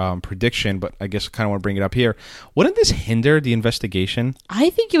prediction, but I guess I kind of want to bring it up here. Wouldn't this hinder the investigation? I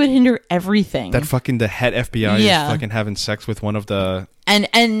think it would hinder everything. That fucking the head FBI is fucking having sex with one of the...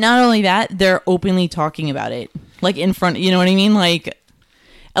 And not only that, they're openly talking about it. Like, in front, you know what I mean? Like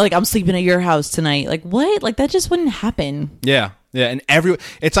I'm sleeping at your house tonight. Like, what? Like, that just wouldn't happen. Yeah. Yeah, and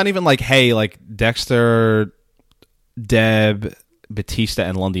it's not even like, hey, like Dexter, Deb, Batista,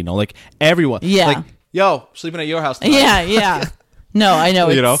 and Lundy. No, like everyone. Yeah. Like, yo, sleeping at your house tonight. Yeah. No, I know.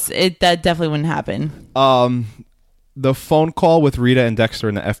 You know? That definitely wouldn't happen. The phone call with Rita and Dexter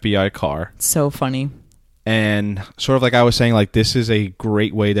in the FBI car. So funny. And sort of like I was saying, like, this is a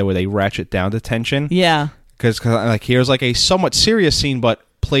great way that where they ratchet down the tension. Yeah. Because like here's like a somewhat serious scene, but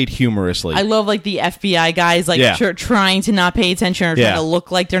played humorously. I love like the FBI guys like trying to not pay attention or trying to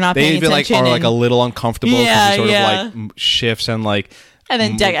look like they're not paying attention. They even like are like a little uncomfortable because he sort of like shifts and like. And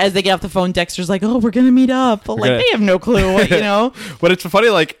then as they get off the phone, Dexter's like, "Oh, we're gonna meet up." But like they have no clue what, you know. But it's funny,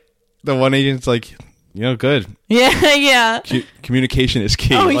 like the one agent's like, you know, good. Yeah. Communication is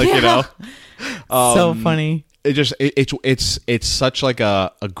key. You know. So funny. It just it's such like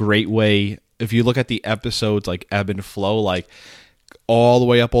a great way. If you look at the episodes like ebb and flow, like all the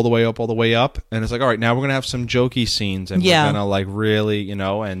way up, and it's like, all right, now we're gonna have some jokey scenes, and we're gonna like really, you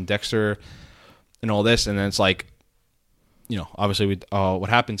know, and Dexter and all this, and then it's like, you know, obviously what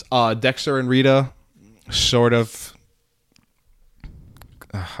happens? Dexter and Rita sort of,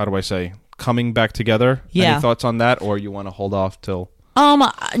 how do I say, coming back together. Yeah. Any thoughts on that, or you want to hold off till?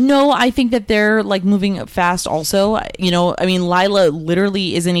 No, I think that they're like moving fast also. You know, I mean, Lila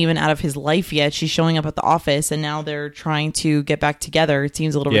literally isn't even out of his life yet. She's showing up at the office and now they're trying to get back together. It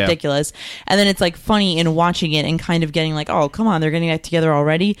seems a little ridiculous. And then it's like funny in watching it and kind of getting like, oh, come on, they're getting back together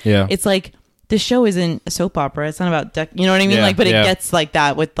already. Yeah. It's like, this show isn't a soap opera. It's not about, you know what I mean? Like, but it gets like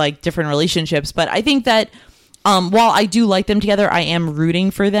that with like different relationships. But I think that, while I do like them together, I am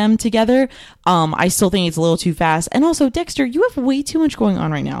rooting for them together. I still think it's a little too fast. And also, Dexter, you have way too much going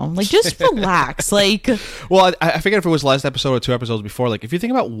on right now. Like, just relax. Like, well, I forget if it was last episode or 2 episodes before. Like, if you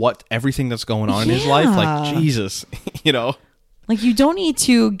think about everything that's going on in his life, like, Jesus, you know, like you don't need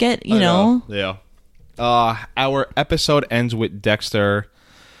to get, you know. Yeah. Our episode ends with Dexter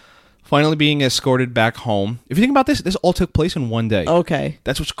finally being escorted back home. If you think about this all took place in one day. Okay,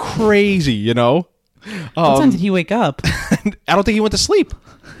 that's what's crazy, you know. What time did he wake up? I don't think he went to sleep.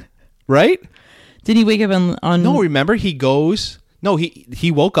 Right? Did he wake up on? No, remember he goes. No,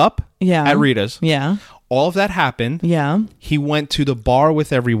 he woke up. Yeah. At Rita's. Yeah. All of that happened. Yeah. He went to the bar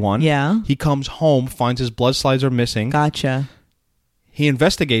with everyone. Yeah. He comes home, finds his blood slides are missing. Gotcha. He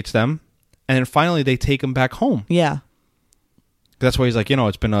investigates them, and then finally they take him back home. Yeah. That's why he's like, you know,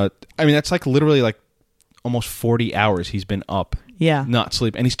 it's been that's like literally like almost 40 hours he's been up. Yeah. Not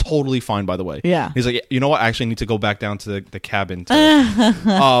sleep. And he's totally fine, by the way. Yeah. He's like, you know what? I actually need to go back down to the cabin.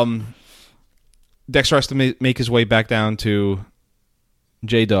 Dexter has to make his way back down to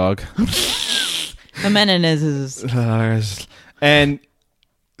J-Dog. The Menendezes. And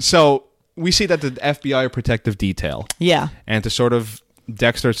so we see that the FBI are protective detail. Yeah. And to sort of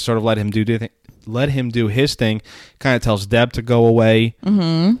Dexter to sort of let him do his thing, kind of tells Deb to go away.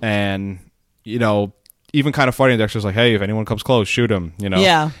 Mm-hmm. And, you know, even kind of funny, Dexter's like, hey, if anyone comes close, shoot him, you know?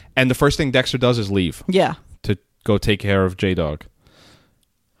 Yeah. And the first thing Dexter does is leave. Yeah. To go take care of J-Dog.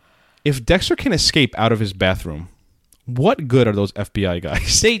 If Dexter can escape out of his bathroom, what good are those FBI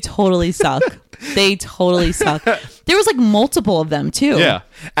guys? They totally suck. They totally suck. There was like multiple of them too. Yeah.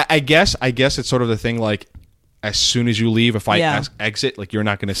 I guess it's sort of the thing, like, as soon as you leave, if I exit, like, you're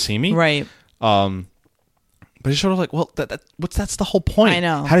not going to see me. Right. But it's sort of like, well, that's the whole point. I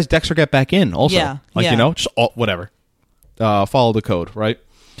know. How does Dexter get back in also? Yeah. Like, you know, just whatever. Follow the code, right?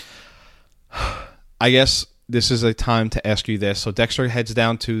 I guess this is a time to ask you this. So Dexter heads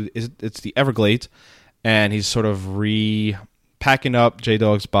down to, it's the Everglades, and he's sort of packing up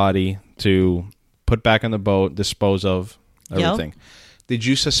J-Dog's body to put back on the boat, dispose of everything. Yep. Did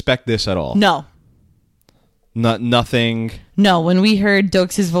you suspect this at all? No. Nothing? No, when we heard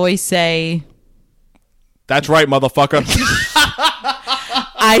Dokes' voice say... That's right, motherfucker.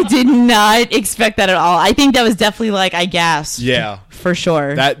 I did not expect that at all. I think that was definitely like, I gasped. Yeah. For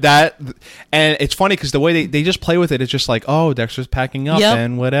sure. That and it's funny because the way they just play with it, it's just like, oh, Dexter's packing up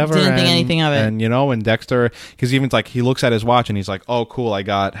and whatever. Didn't think anything of it. And, you know, and Dexter, because even like he looks at his watch and he's like, oh, cool, I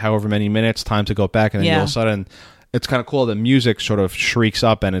got however many minutes, time to go back. And then all of a sudden, it's kind of cool. The music sort of shrieks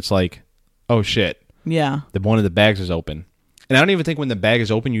up and it's like, oh, shit. Yeah. One of the bags is open. And I don't even think when the bag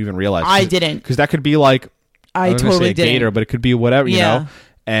is open, you even realize. I didn't. Because that could be like, I totally say a didn't. gator, but it could be whatever, you know?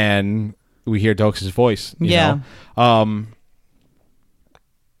 And we hear Dokes' voice, you know?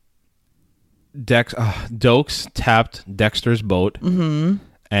 Dokes tapped Dexter's boat,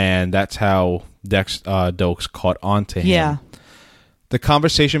 and that's how Dokes caught on to him. Yeah. The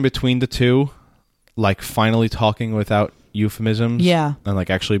conversation between the two, like finally talking without euphemisms, and like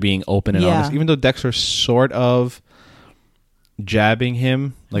actually being open and honest, even though Dexter's sort of jabbing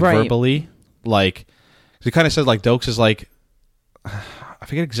him, like verbally, like he kind of says like Dokes is like, I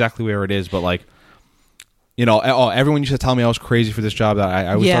forget exactly where it is, but like, you know, everyone used to tell me I was crazy for this job, that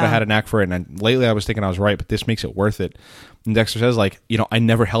I always thought I had a knack for it, and lately I was thinking I was right, but this makes it worth it. And Dexter says like, you know, I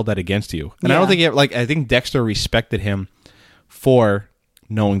never held that against you, and I don't think I think Dexter respected him for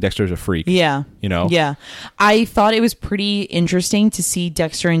knowing Dexter's a freak. Yeah. You know? Yeah. I thought it was pretty interesting to see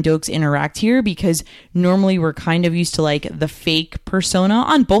Dexter and Dokes interact here, because normally we're kind of used to like the fake persona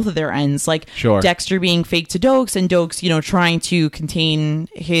on both of their ends. Like Dexter being fake to Dokes, and Dokes, you know, trying to contain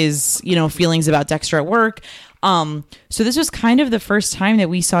his, you know, feelings about Dexter at work. So this was kind of the first time that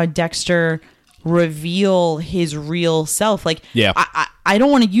we saw Dexter reveal his real self. Like, I don't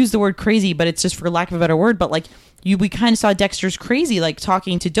want to use the word crazy, but it's just for lack of a better word, but like, we kind of saw Dexter's crazy, like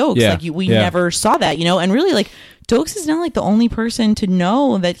talking to Dokes. Like we never saw that, you know. And really, like Dokes is not like the only person to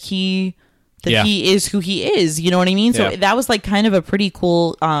know that he is who he is. You know what I mean? So that was like kind of a pretty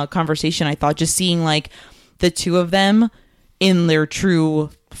cool conversation. I thought, just seeing like the two of them in their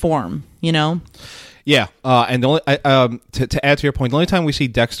true form. You know? Yeah. And the only to add to your point, the only time we see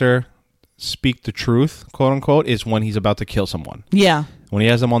Dexter speak the truth, quote unquote, is when he's about to kill someone. Yeah. When he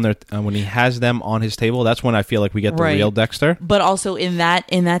has them on on his table, that's when I feel like we get the real Dexter. But also in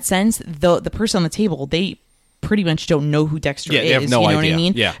that sense, the person on the table, they pretty much don't know who Dexter is. They have no idea. What I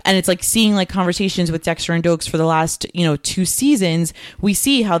mean? Yeah. And it's like seeing like conversations with Dexter and Dokes for the last, you know, 2 seasons. We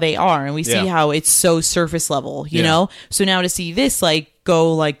see how they are, and we see how it's so surface level, you know? So now to see this like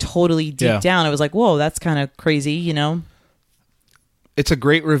go like totally deep down, it was like, whoa, that's kind of crazy, you know? It's a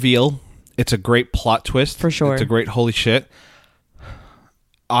great reveal. It's a great plot twist. For sure. It's a great holy shit.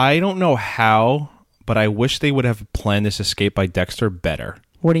 I don't know how, but I wish they would have planned this escape by Dexter better.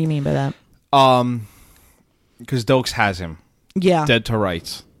 What do you mean by that? Because Dokes has him. Yeah. Dead to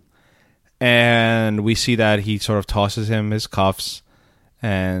rights. And we see that he sort of tosses him his cuffs,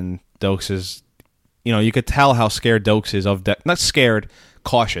 and Dokes is, you know, you could tell how scared Dokes is of not scared,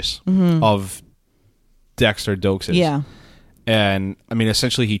 cautious of Dexter. Dokes is. Yeah. And I mean,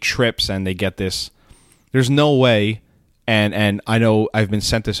 essentially he trips and they get this, there's no way. And I know I've been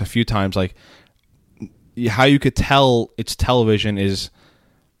sent this a few times, like how you could tell it's television is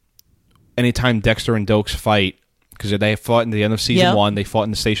anytime Dexter and Dokes fight, because they fought in the end of season 1, they fought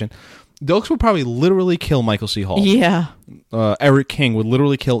in the station. Dokes would probably literally kill Michael C. Hall. Yeah. Eric King would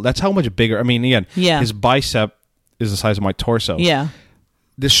literally kill. That's how much bigger. I mean, again, his bicep is the size of my torso. Yeah.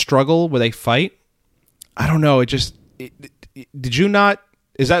 This struggle where they fight, I don't know. Did you not?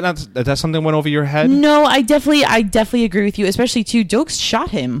 Is that something that went over your head? No, I definitely agree with you. Especially too, Dokes shot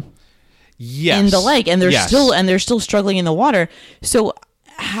him. Yes. In the leg, and they're still struggling in the water. So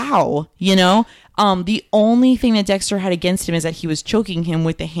how, you know? The only thing that Dexter had against him is that he was choking him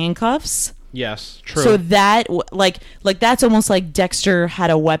with the handcuffs. Yes, true. So that, like that's almost like Dexter had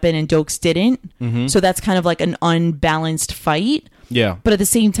a weapon and Dokes didn't. Mm-hmm. So that's kind of like an unbalanced fight. Yeah. But at the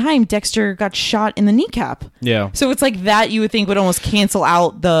same time, Dexter got shot in the kneecap. Yeah. So it's like that you would think would almost cancel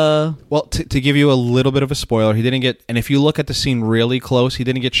out the... Well, to give you a little bit of a spoiler, he didn't get... And if you look at the scene really close, he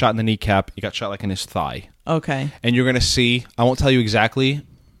didn't get shot in the kneecap. He got shot like in his thigh. Okay. And you're going to see... I won't tell you exactly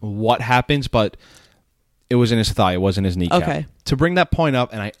what happens, but it was in his thigh. It wasn't his kneecap. Okay. To bring that point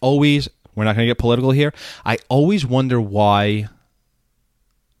up, and I always... We're not going to get political here. I always wonder why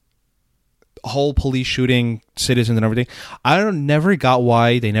whole police shooting citizens and everything. Never got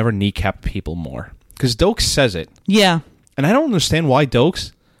why they never kneecap people more. Because Dokes says it. Yeah. And I don't understand why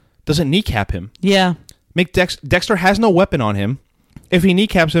Dokes doesn't kneecap him. Yeah. Dexter has no weapon on him. If he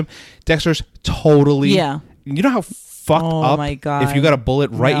kneecaps him, Dexter's totally... Yeah. You know how fucked up my God. if you got a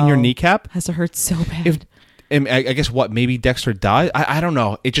bullet right in your kneecap? Has to hurt so bad. I guess what, maybe Dexter died? I don't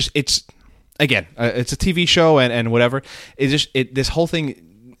know. It's again, it's a TV show and whatever. This whole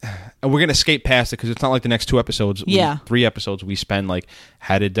thing, and we're gonna skate past it because it's not like the next 2 episodes. 3 episodes we spend like,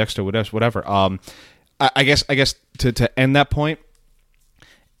 how did Dexter whatever. I guess to end that point,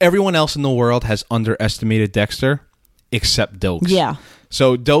 everyone else in the world has underestimated Dexter except Dokes. Yeah.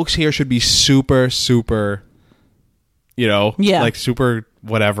 So Dokes here should be super, super, like super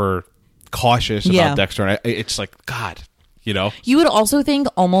whatever, cautious about Dexter. And it's like, God, You would also think,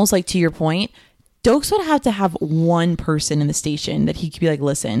 almost like to your point, Dokes would have to have one person in the station that he could be like,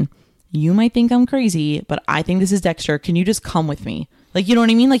 listen, you might think I'm crazy, but I think this is Dexter. Can you just come with me? Like, you know what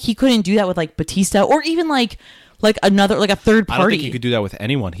I mean? Like, he couldn't do that with like Batista or even like another, like a third party. I don't think he could do that with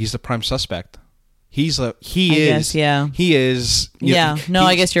anyone. He's the prime suspect. He is. I guess.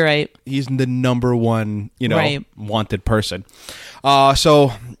 I guess you're right. He's the number one, right. wanted person.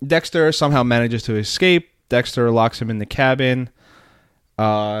 So Dexter somehow manages to escape. Dexter locks him in the cabin.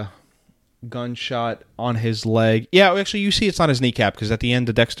 Gunshot on his leg. Yeah, actually, you see it's on his kneecap because at the end,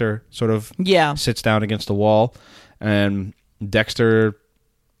 the Dexter sort of sits down against the wall, and Dexter,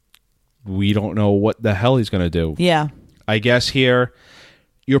 we don't know what the hell he's going to do. Yeah. I guess here,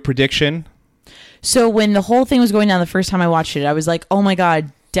 your prediction. So when the whole thing was going down the first time I watched it, I was like, oh my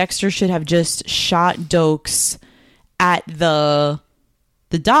God, Dexter should have just shot Dokes at the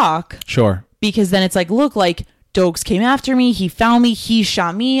dock. Sure. Because then it's like, look, like Dokes came after me. He found me. He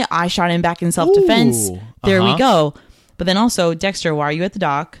shot me. I shot him back in self-defense. There we go. But then also, Dexter, why are you at the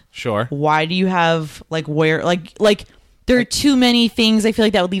dock? Sure. Why do you have where there are too many things I feel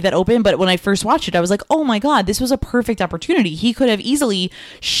like that would leave that open. But when I first watched it, I was like, oh my God, this was a perfect opportunity. He could have easily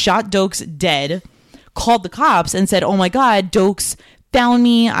shot Dokes dead, called the cops and said, oh my God, Dokes found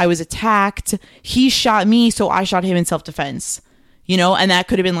me. I was attacked. He shot me. So I shot him in self-defense. And that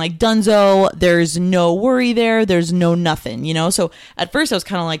could have been like Dunzo. There's no worry there. There's no nothing, So at first I was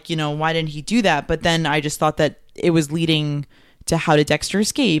kind of like, why didn't he do that? But then I just thought that it was leading to how did Dexter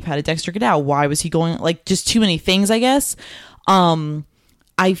escape? How did Dexter get out? Why was he going? Like just too many things, I guess.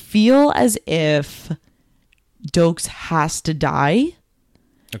 I feel as if Dokes has to die.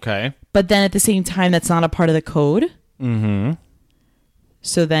 Okay. But then at the same time, that's not a part of the code. Mm-hmm.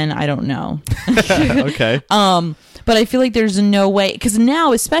 So then I don't know. Okay. But I feel like there's no way, because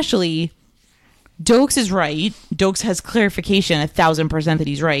now especially, Dokes is right. Dokes has clarification 1,000% that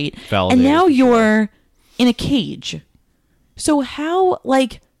he's right. Validated. And now you're in a cage. So how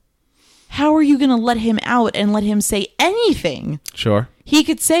are you going to let him out and let him say anything? Sure. He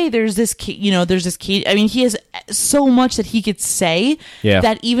could say there's this cage. I mean, he has so much that he could say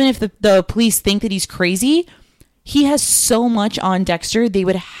that even if the police think that he's crazy, he has so much on Dexter, they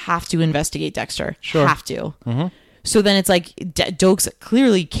would have to investigate Dexter. Sure. Have to. Mm-hmm. So then it's like Dokes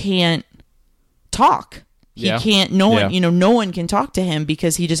clearly can't talk. He can't. No one can talk to him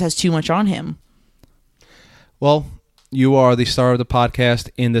because he just has too much on him. Well, you are the star of the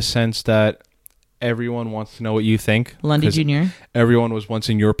podcast in the sense that everyone wants to know what you think. Lundy Jr. Everyone was once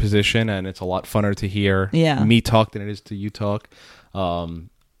in your position, and it's a lot funner to hear me talk than it is to you talk.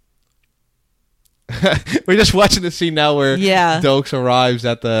 We're just watching the scene now where Dokes arrives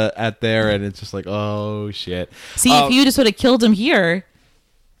at there, and it's just like, oh shit. See, if you just would have killed him here.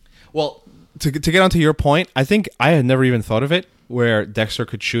 Well, to get onto your point, I think I had never even thought of it, where Dexter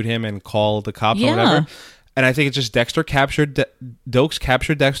could shoot him and call the cops or whatever. And I think it's just Dokes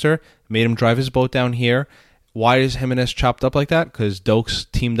captured Dexter, made him drive his boat down here. Why is Jimenez chopped up like that? Because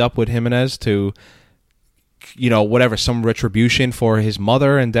Dokes teamed up with Jimenez to, some retribution for his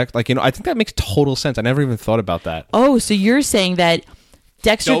mother and Dexter. I think that makes total sense. I never even thought about that. Oh, so you're saying that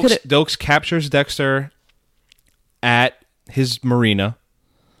Dexter Dokes captures Dexter at his marina.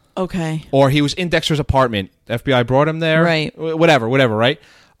 Okay. Or he was in Dexter's apartment. The FBI brought him there. Right. Whatever, right?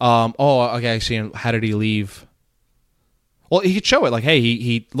 Okay, I see him. How did he leave? Well, he could show it like, hey,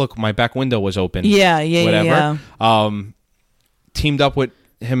 he look, my back window was open. Yeah. Teamed up with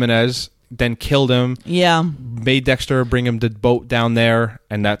Jimenez, then killed him. Yeah. Made Dexter bring him the boat down there,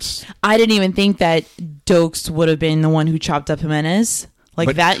 and that's... I didn't even think that Dokes would have been the one who chopped up Jimenez.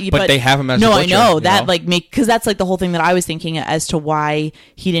 But they have him as a no, butcher, I know that because that's like the whole thing that I was thinking as to why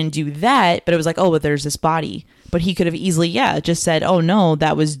he didn't do that. But it was like, oh, but there's this body. But he could have easily, just said, oh no,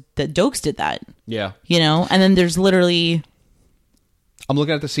 that Dokes did that. Yeah, and then there's literally. I'm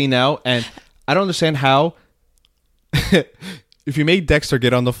looking at the scene now, and I don't understand how. If you made Dexter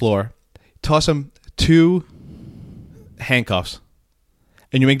get on the floor, toss him 2 handcuffs,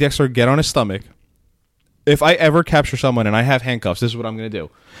 and you make Dexter get on his stomach. If I ever capture someone and I have handcuffs, this is what I'm going to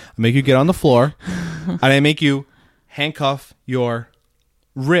do. I make you get on the floor, and I make you handcuff your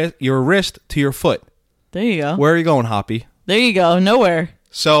wrist to your foot. There you go. Where are you going, Hoppy? There you go. Nowhere.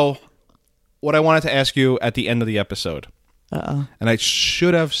 So, what I wanted to ask you at the end of the episode, and I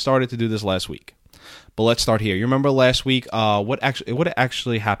should have started to do this last week, but let's start here. You remember last week? What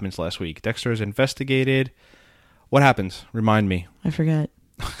actually happens last week? Dexter is investigated. What happens? Remind me. I forget.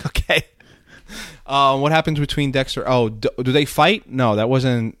 Okay. What happens between Dexter? Oh, do they fight? No, that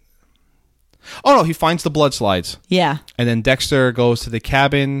wasn't. Oh no, he finds the blood slides. Yeah. And then Dexter goes to the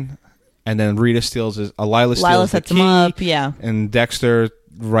cabin, and then Rita steals Lila steals Lila the sets key, him up. Yeah. And Dexter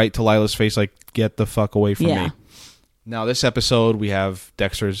right to Lila's face like, "Get the fuck away from me." Now this episode we have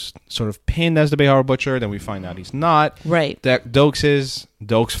Dexter's sort of pinned as the Bay Harbor Butcher. Then we find out he's not. Right. Dokes is.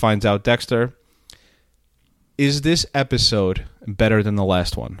 Dokes finds out Dexter. Is this episode better than the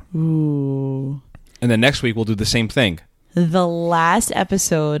last one? Ooh. And then next week we'll do the same thing. The last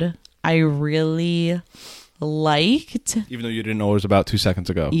episode I really liked. Even though you didn't know it was about 2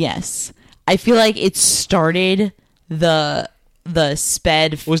 seconds ago. Yes. I feel like it started the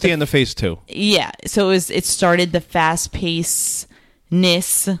sped. It was the end of phase 2. Yeah. So it started the fast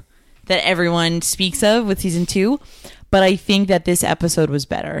pacedness that everyone speaks of with season 2. But I think that this episode was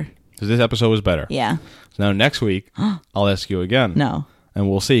better. So this episode was better. Yeah. So now next week I'll ask you again. No. And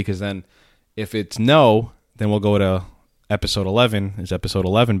we'll see, because then if it's no, then we'll go to episode 11. Is episode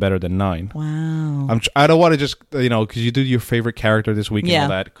 11 better than 9? Wow. I don't want to just, because you do your favorite character this week and all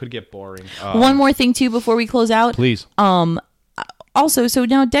that. It could get boring. One more thing, too, before we close out. Please. Also, so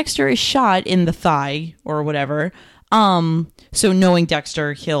now Dexter is shot in the thigh or whatever. So knowing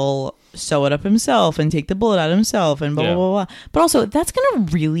Dexter, he'll sew it up himself and take the bullet out himself and blah, blah, blah, blah. But also, that's going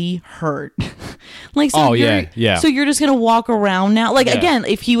to really hurt. So you're just going to walk around now. Again,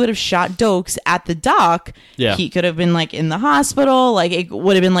 if he would have shot Dokes at the dock, he could have been, in the hospital. It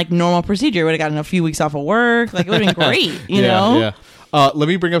would have been, normal procedure. Would have gotten a few weeks off of work. It would have been great, you know? Yeah. Let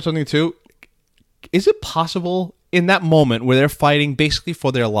me bring up something, too. Is it possible in that moment where they're fighting basically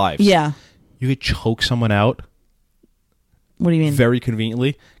for their lives? Yeah. You could choke someone out? What do you mean? Very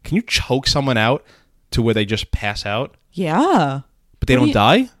conveniently. Can you choke someone out to where they just pass out? Yeah. But they don't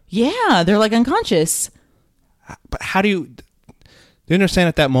die? Yeah, they're unconscious. But how do you understand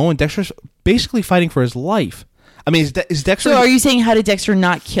at that moment Dexter's basically fighting for his life? I mean, is Dexter... So are you saying, how did Dexter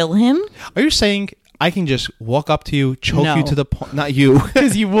not kill him? Are you saying I can just walk up to you, choke you to the point... Not you.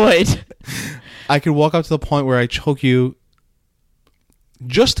 Because you would. I could walk up to the point where I choke you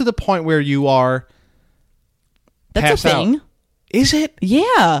just to the point where you are... That's a thing. Out. Is it?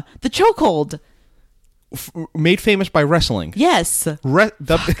 Yeah. The chokehold. Made famous by wrestling. Yes.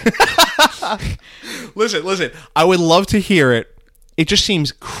 Listen. I would love to hear it. It just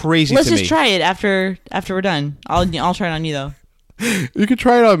seems crazy to me. Let's just try it after we're done. I'll try it on you, though. You can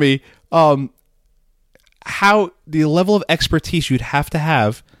try it on me. How the level of expertise you'd have to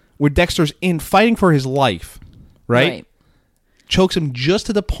have where Dexter's in fighting for his life, right? Chokes him just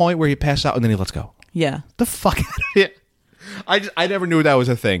to the point where he passes out and then he lets go. Yeah. The fuck out of it. I never knew that was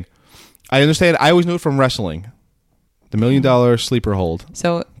a thing. I understand. I always knew it from wrestling. The $1 Million Sleeper Hold.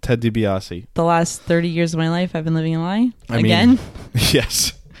 So Ted DiBiase. The last 30 years of my life, I've been living a lie again.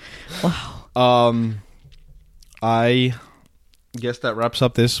 Yes. Wow. I guess that wraps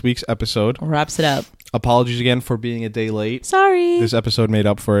up this week's episode. Wraps it up. Apologies again for being a day late. Sorry. This episode made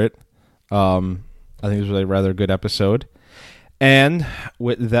up for it. I think it was a rather good episode. And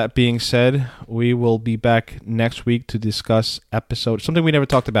with that being said, we will be back next week to discuss something we never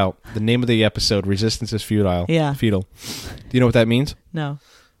talked about. The name of the episode, Resistance is Futile. Yeah. Futile. Do you know what that means? No.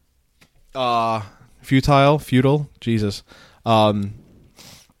 Futile, Jesus.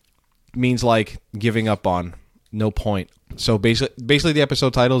 Means giving up on, no point. So basically the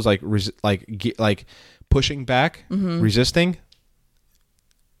episode title is like pushing back, resisting,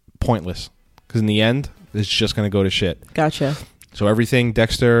 pointless because in the end, it's just going to go to shit. Gotcha. So everything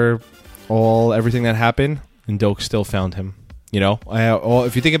everything that happened, and Doak still found him. You know,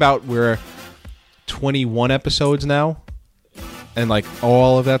 if you think about we're 21 episodes now, and like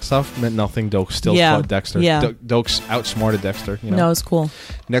all of that stuff meant nothing. Doak still fought Dexter. Yeah. Doak's outsmarted Dexter. You know? No, it's cool.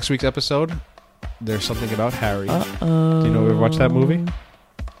 Next week's episode, there's something about Harry. Do you know we ever watched that movie?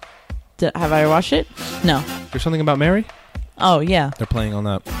 Have I watched it? No. There's something about Mary? Oh, yeah. They're playing on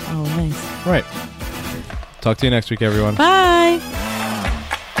that. Oh, nice. Right. Talk to you next week, everyone. Bye.